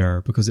it's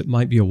there, because it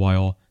might be a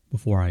while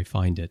before I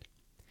find it.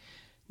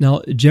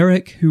 Now,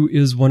 Jarek, who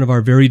is one of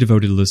our very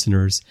devoted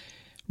listeners,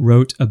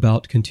 wrote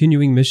about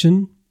Continuing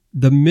Mission.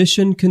 The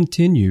mission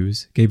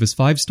continues, gave us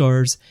 5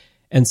 stars,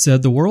 and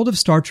said the world of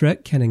Star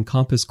Trek can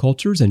encompass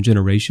cultures and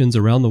generations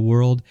around the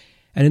world,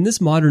 and in this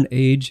modern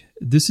age,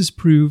 this is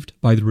proved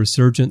by the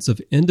resurgence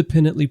of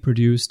independently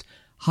produced,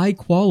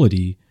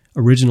 high-quality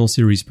original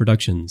series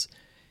productions.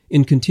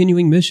 In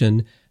Continuing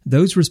Mission,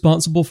 those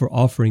responsible for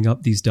offering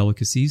up these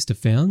delicacies to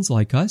fans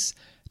like us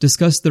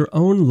discuss their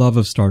own love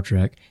of Star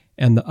Trek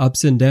and the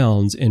ups and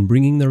downs in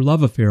bringing their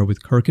love affair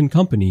with Kirk and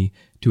company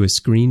to a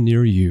screen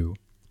near you.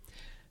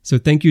 So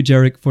thank you,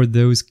 Jarek, for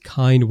those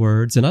kind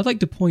words. And I'd like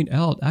to point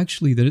out,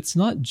 actually, that it's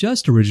not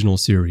just original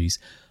series,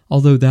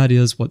 although that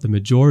is what the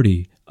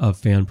majority of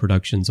fan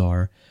productions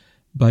are.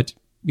 But,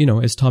 you know,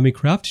 as Tommy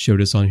Kraft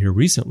showed us on here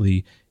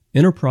recently,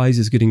 Enterprise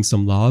is getting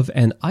some love,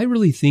 and I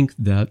really think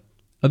that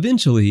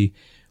eventually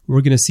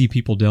we're going to see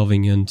people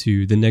delving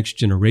into the next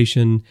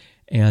generation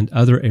and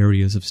other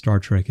areas of Star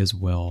Trek as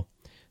well.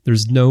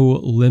 There's no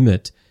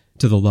limit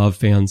to the love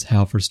fans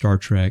have for Star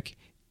Trek,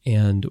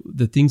 and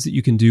the things that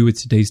you can do with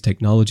today's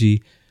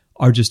technology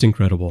are just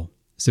incredible.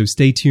 So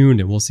stay tuned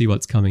and we'll see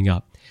what's coming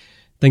up.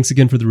 Thanks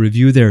again for the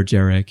review there,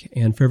 Jarek.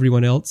 And for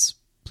everyone else,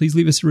 please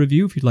leave us a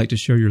review if you'd like to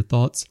share your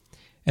thoughts.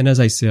 And as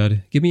I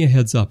said, give me a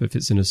heads up if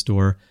it's in a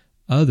store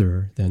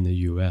other than the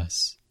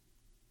US.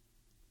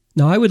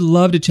 Now, I would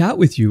love to chat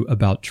with you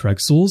about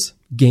Trexels,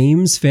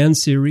 games, fan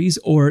series,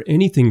 or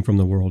anything from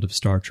the world of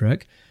Star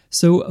Trek.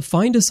 So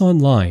find us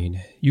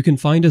online. You can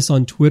find us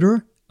on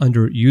Twitter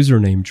under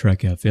username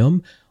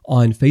TrekFM,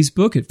 on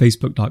Facebook at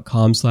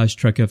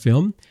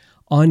facebook.com/TrekFM.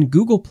 On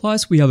Google+,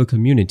 we have a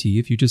community.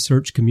 If you just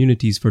search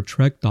communities for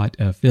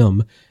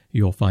Trek.fm,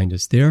 you'll find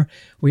us there.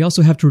 We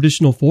also have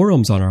traditional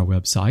forums on our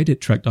website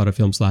at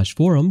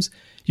Trek.fm/forums.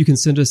 You can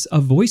send us a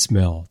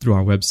voicemail through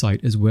our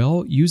website as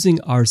well using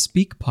our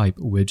SpeakPipe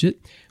widget,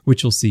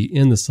 which you'll see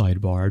in the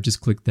sidebar.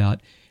 Just click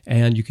that,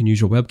 and you can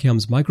use your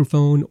webcam's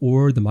microphone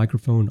or the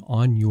microphone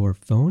on your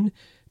phone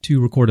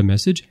to record a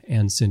message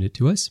and send it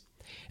to us.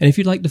 And if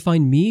you'd like to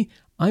find me,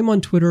 I'm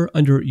on Twitter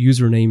under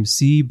username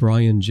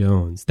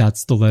CBrianJones.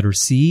 That's the letter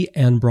C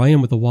and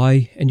Brian with a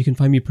Y, and you can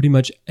find me pretty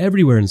much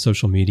everywhere in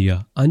social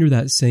media under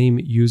that same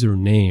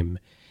username.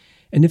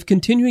 And if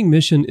Continuing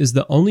Mission is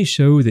the only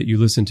show that you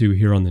listen to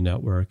here on the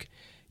network,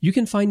 you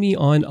can find me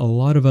on a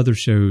lot of other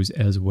shows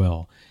as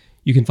well.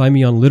 You can find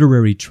me on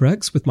Literary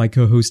Treks with my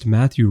co-host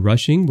Matthew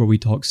Rushing, where we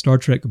talk Star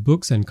Trek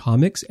books and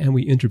comics, and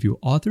we interview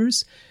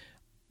authors.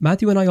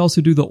 Matthew and I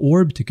also do The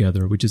Orb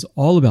together, which is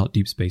all about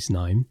Deep Space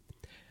Nine.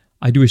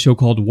 I do a show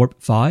called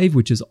Warp 5,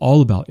 which is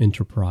all about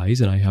Enterprise,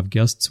 and I have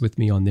guests with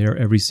me on there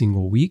every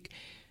single week.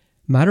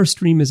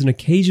 Matterstream is an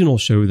occasional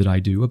show that I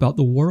do about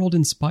the world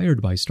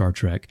inspired by Star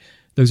Trek.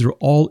 Those are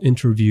all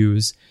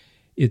interviews.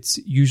 It's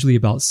usually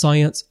about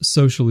science,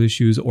 social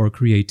issues, or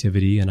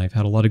creativity, and I've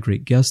had a lot of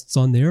great guests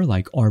on there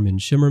like Armin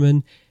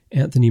Shimmerman,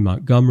 Anthony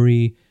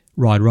Montgomery,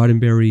 Rod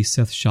Roddenberry,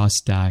 Seth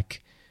Shostak,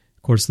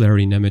 of course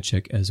Larry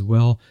Nemechek as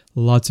well.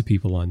 Lots of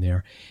people on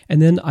there.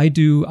 And then I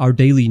do our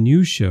daily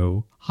news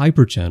show,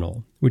 Hyper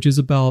Channel, which is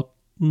about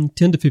 10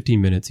 to 15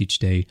 minutes each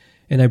day,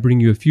 and I bring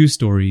you a few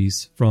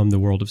stories from the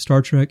world of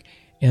Star Trek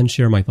and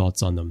share my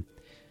thoughts on them.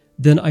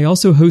 Then I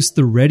also host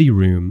The Ready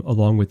Room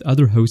along with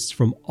other hosts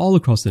from all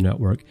across the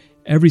network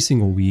every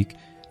single week.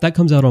 That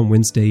comes out on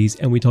Wednesdays,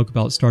 and we talk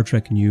about Star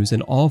Trek news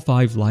and all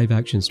 5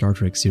 live-action Star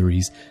Trek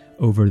series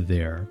over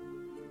there.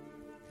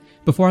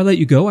 Before I let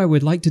you go, I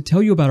would like to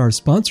tell you about our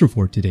sponsor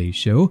for today's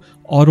show,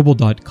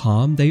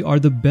 Audible.com. They are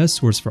the best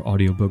source for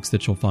audiobooks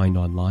that you'll find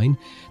online.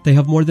 They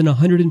have more than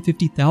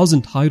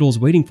 150,000 titles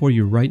waiting for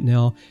you right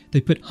now.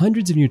 They put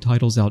hundreds of new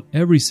titles out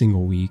every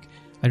single week.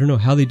 I don't know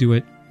how they do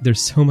it.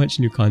 There's so much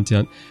new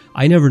content.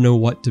 I never know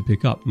what to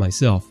pick up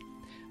myself.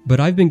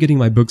 But I've been getting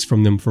my books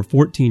from them for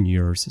 14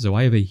 years, so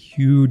I have a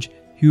huge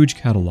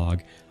catalog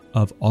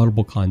of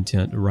Audible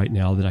content right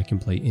now that I can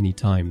play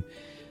anytime.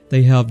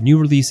 They have new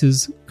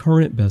releases,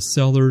 current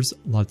bestsellers,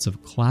 lots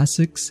of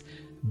classics,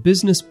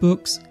 business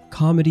books,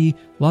 comedy,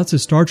 lots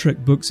of Star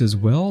Trek books as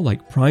well,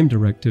 like Prime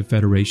Directive,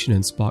 Federation,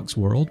 and Spock's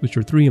World, which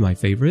are 3 of my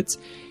favorites.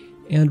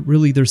 And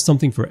really, there's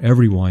something for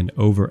everyone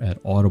over at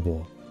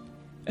Audible.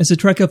 As a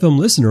Trek FM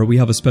listener, we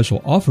have a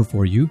special offer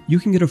for you. You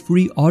can get a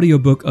free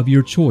audiobook of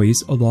your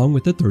choice along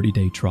with a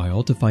 30-day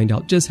trial to find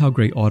out just how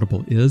great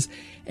Audible is.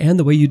 And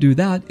the way you do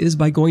that is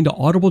by going to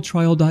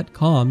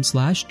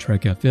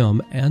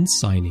audibletrial.com/TrekFM and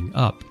signing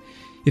up.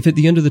 If at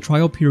the end of the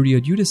trial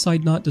period you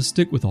decide not to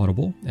stick with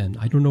Audible, and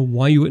I don't know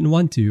why you wouldn't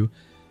want to,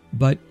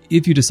 but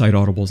if you decide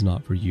Audible is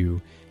not for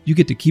you, you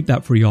get to keep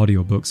that free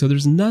audiobook, so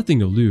there's nothing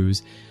to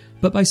lose.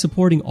 But by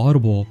supporting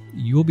Audible,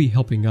 you'll be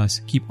helping us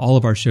keep all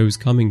of our shows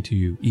coming to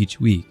you each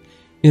week.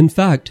 In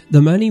fact,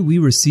 the money we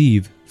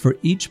receive for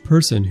each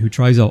person who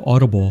tries out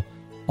Audible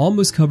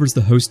almost covers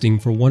the hosting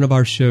for one of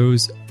our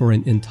shows for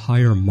an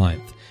entire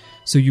month.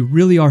 So you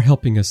really are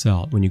helping us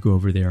out when you go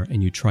over there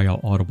and you try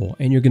out Audible,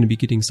 and you're going to be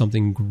getting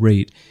something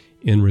great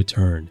in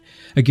return.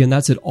 Again,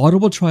 that's at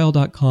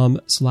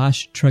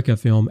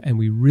audibletrial.com/TrekFM, and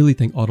we really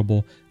thank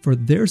Audible for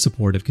their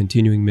support of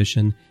Continuing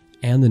Mission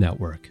and the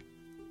network.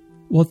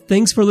 Well,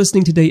 thanks for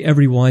listening today,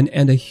 everyone,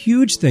 and a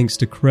huge thanks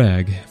to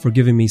Craig for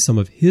giving me some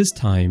of his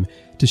time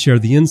to share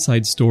the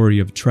inside story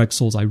of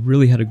Trexels. I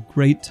really had a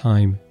great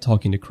time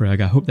talking to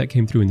Craig. I hope that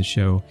came through in the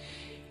show.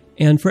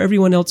 And for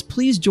everyone else,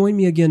 please join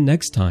me again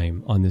next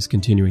time on this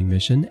Continuing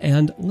Mission,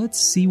 and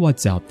let's see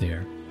what's out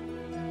there.